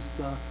is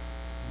the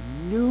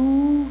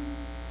new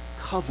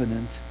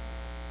covenant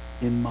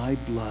in my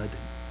blood,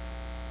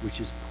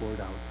 which is poured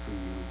out for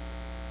you."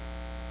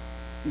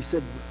 He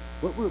said,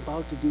 what we're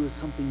about to do is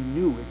something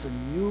new. It's a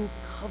new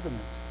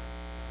covenant.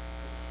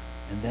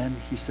 And then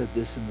he said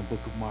this in the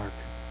book of Mark,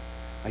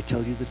 "I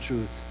tell you the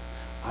truth,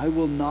 I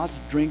will not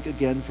drink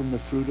again from the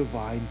fruit of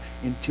vine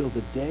until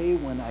the day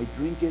when I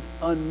drink it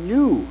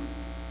anew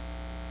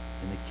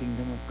in the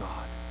kingdom of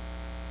God."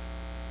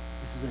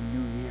 This is a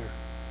new year.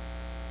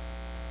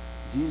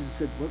 Jesus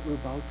said what we're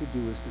about to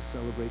do is to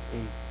celebrate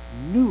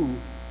a new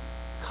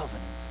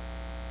covenant.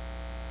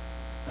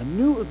 A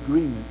new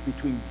agreement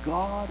between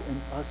God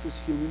and us as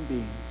human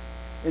beings.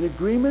 An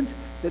agreement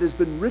that has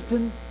been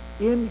written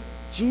in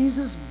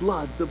Jesus'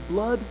 blood, the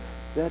blood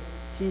that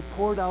he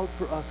poured out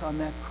for us on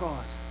that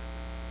cross.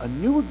 A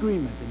new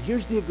agreement, and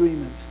here's the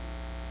agreement.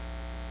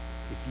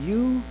 If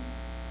you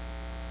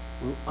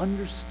will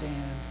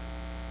understand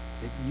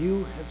that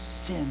you have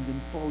sinned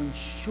and fallen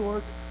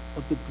short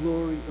of the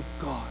glory of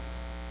God,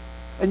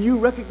 and you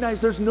recognize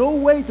there's no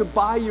way to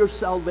buy your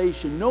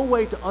salvation, no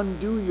way to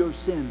undo your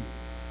sin,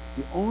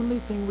 the only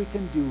thing we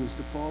can do is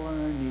to fall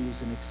on our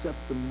knees and accept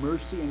the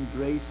mercy and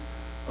grace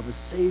of a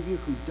Savior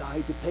who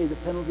died to pay the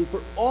penalty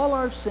for all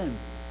our sin.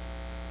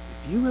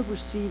 If you have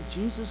received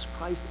Jesus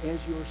Christ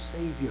as your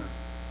Savior,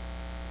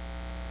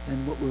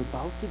 then what we're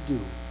about to do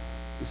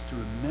is to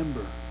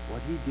remember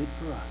what he did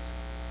for us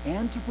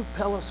and to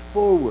propel us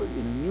forward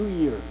in a new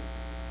year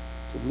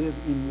to live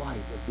in light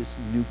of this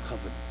new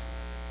covenant.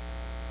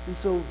 And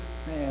so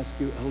may I ask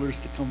you elders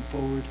to come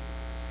forward.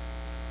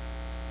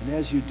 And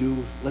as you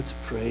do, let's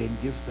pray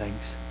and give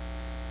thanks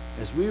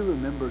as we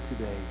remember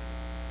today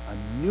a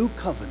new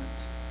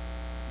covenant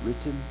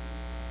written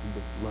in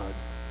the blood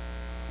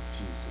of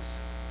Jesus.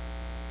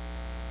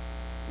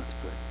 Let's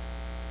pray.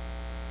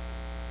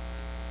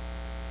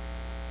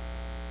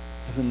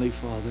 Heavenly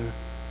Father,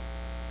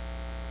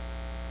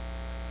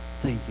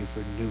 thank you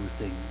for new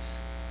things,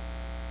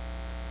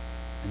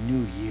 a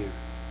new year,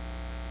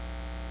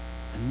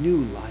 a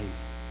new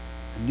life,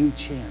 a new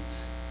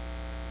chance.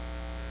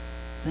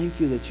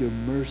 Thank you that your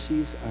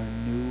mercies are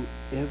new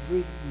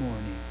every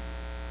morning.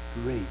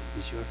 Great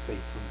is your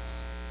faithfulness.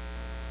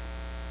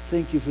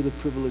 Thank you for the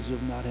privilege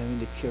of not having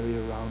to carry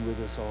around with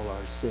us all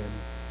our sin,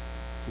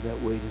 for that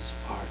weight is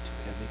far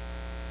too heavy.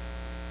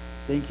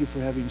 Thank you for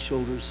having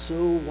shoulders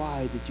so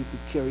wide that you could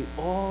carry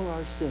all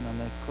our sin on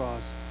that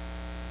cross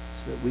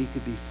so that we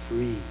could be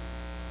free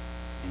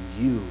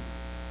and you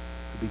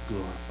could be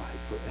glorified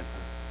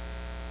forever.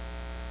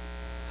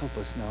 Help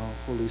us now,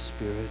 Holy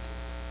Spirit,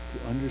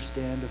 to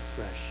understand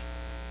afresh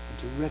and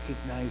to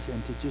recognize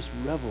and to just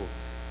revel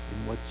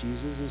in what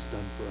Jesus has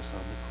done for us on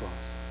the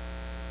cross.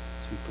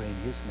 As we pray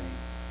in his name,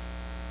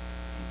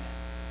 amen.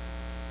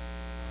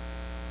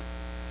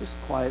 Just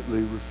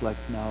quietly reflect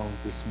now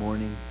this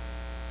morning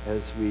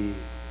as we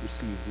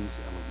receive these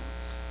elements.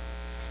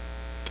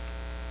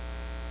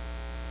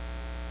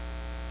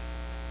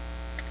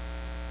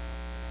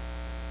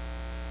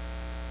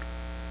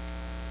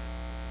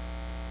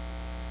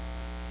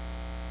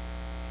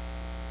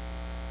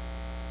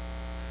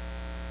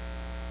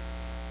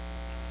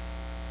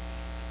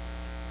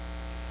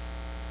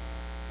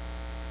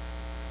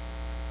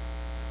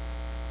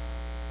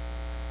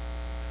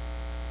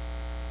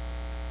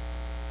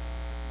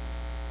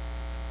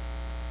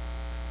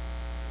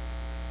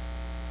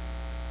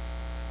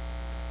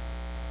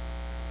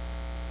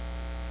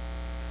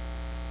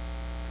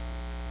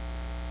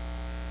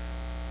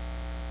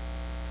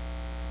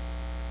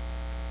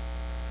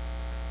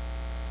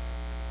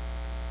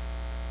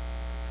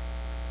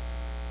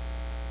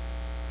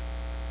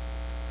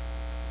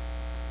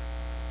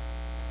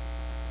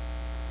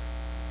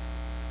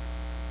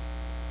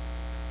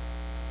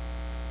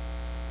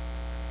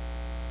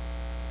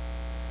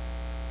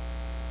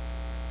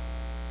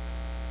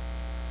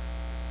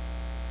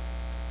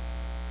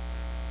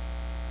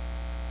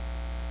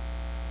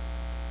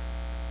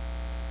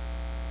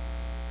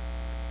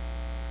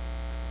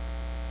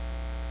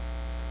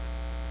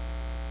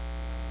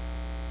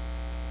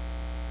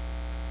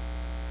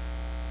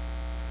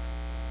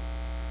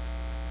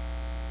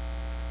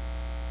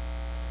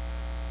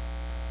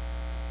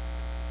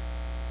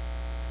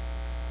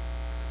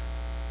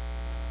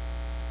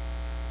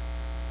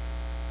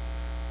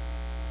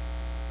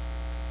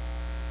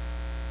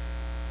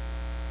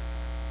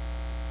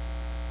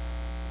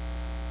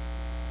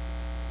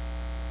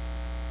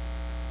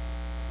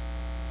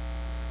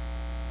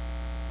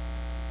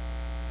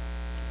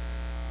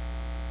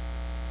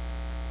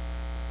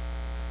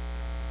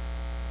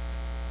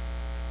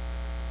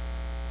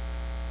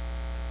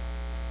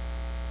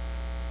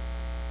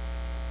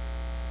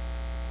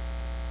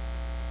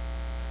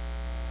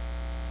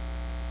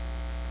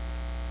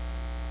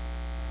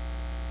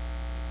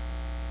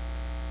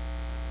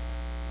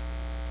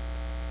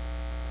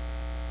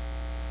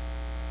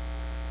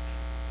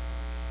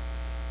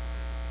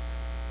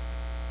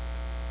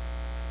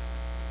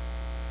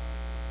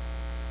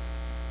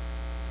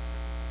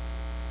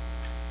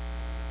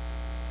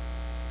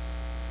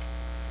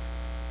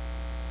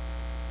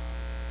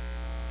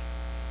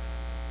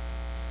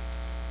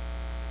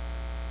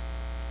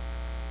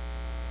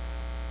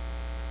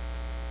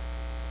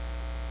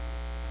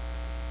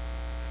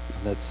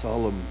 On that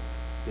solemn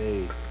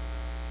day,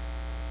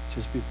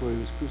 just before he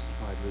was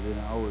crucified, within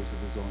hours of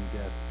his own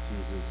death,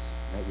 Jesus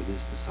met with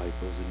his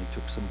disciples and he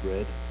took some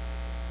bread.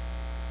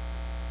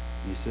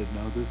 And he said,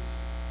 now this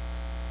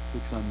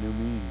takes on new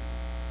meaning.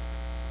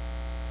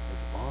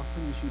 As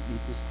often as you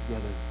eat this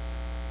together,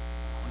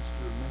 I want you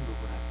to remember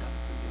what I've done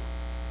for you.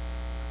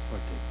 Let's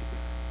partake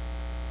together.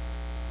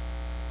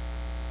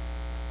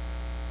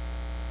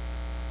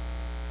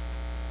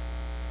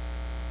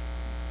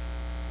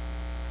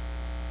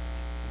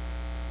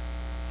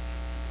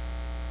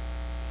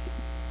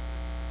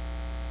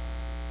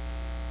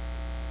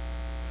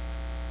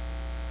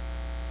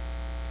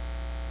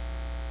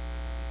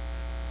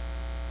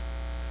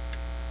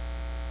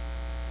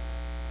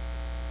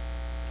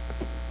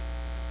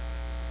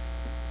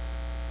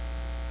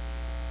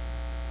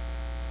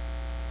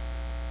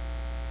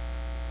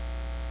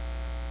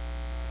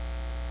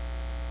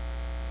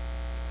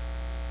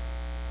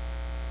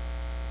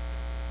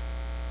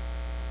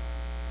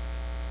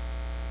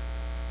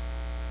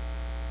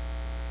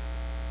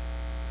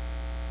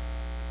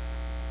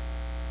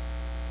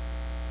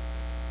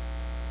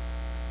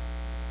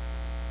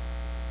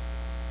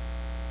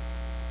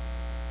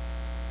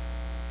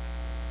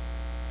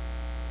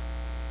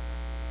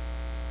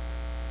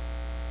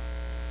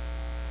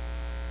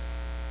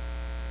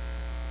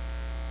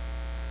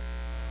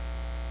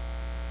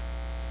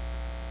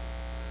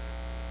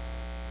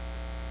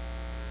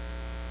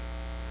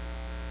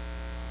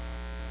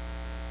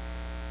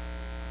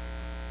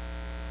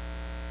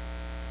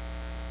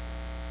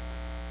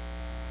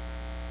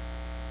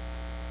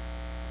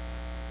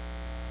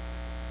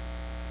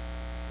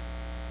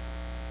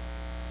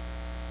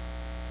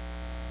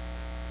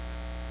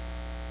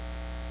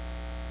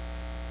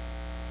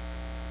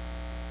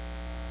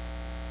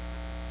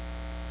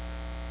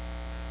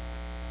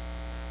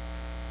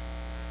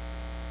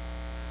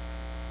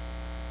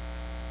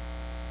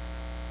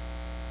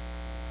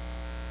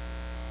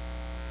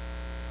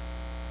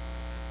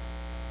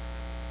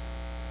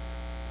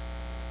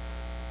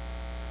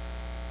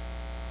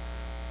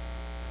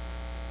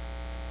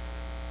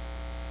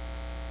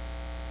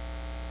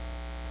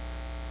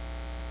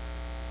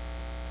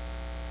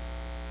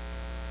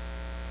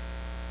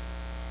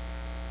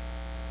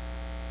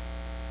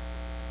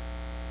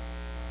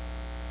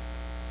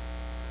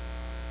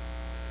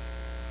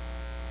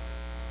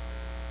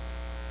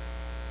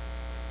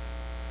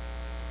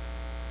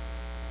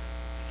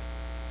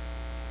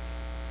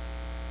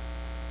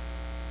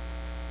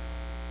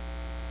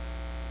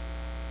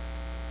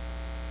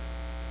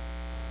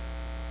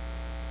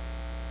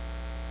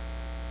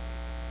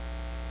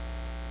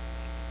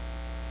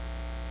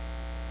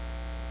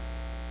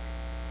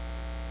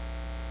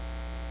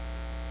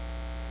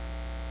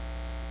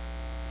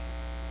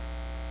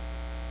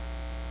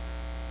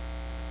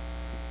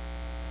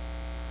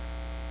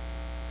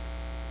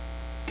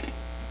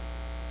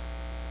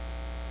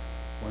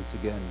 Once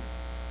again,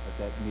 at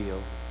that meal,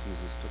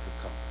 Jesus took a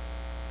cup.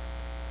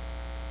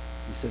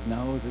 He said,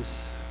 now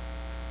this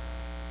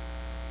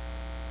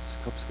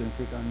cup's going to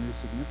take on new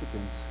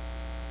significance.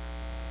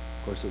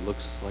 Of course, it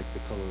looks like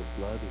the color of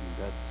blood, and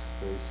that's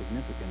very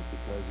significant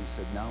because he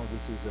said, now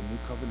this is a new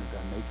covenant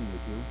I'm making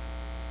with you.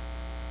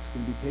 It's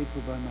going to be paid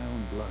for by my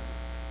own blood,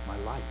 my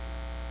life.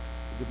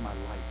 I give my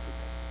life for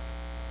this.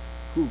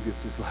 Who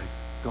gives his life?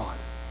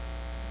 God.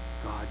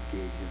 God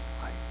gave his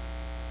life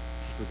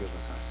to forgive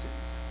us our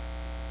sins.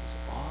 As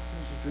often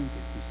as you drink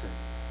it, he said,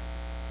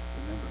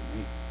 remember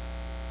me.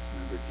 Let's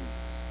remember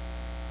Jesus.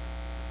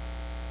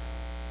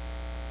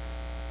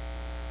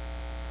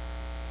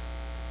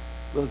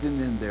 Well, it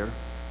didn't end there.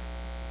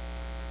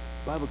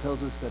 The Bible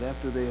tells us that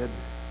after they had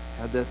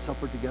that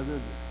supper together,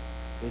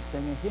 they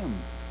sang a hymn.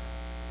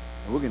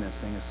 And we're going to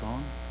sing a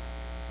song.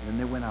 And then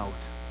they went out.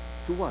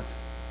 To what?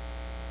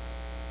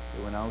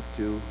 They went out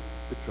to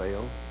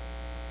betrayal,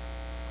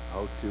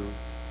 out to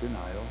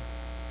denial,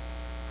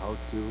 out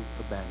to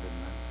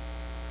abandonment,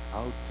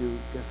 out to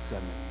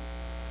Gethsemane,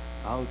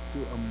 out to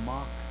a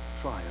mock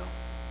trial,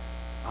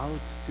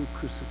 out to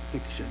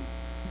crucifixion,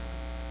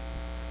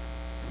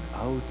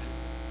 out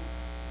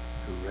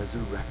to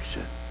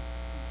resurrection,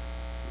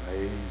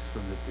 raised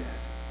from the dead,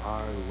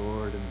 our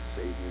Lord and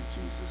Savior,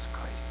 Jesus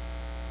Christ.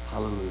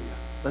 Hallelujah.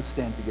 Let's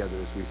stand together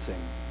as we sing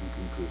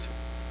in conclusion.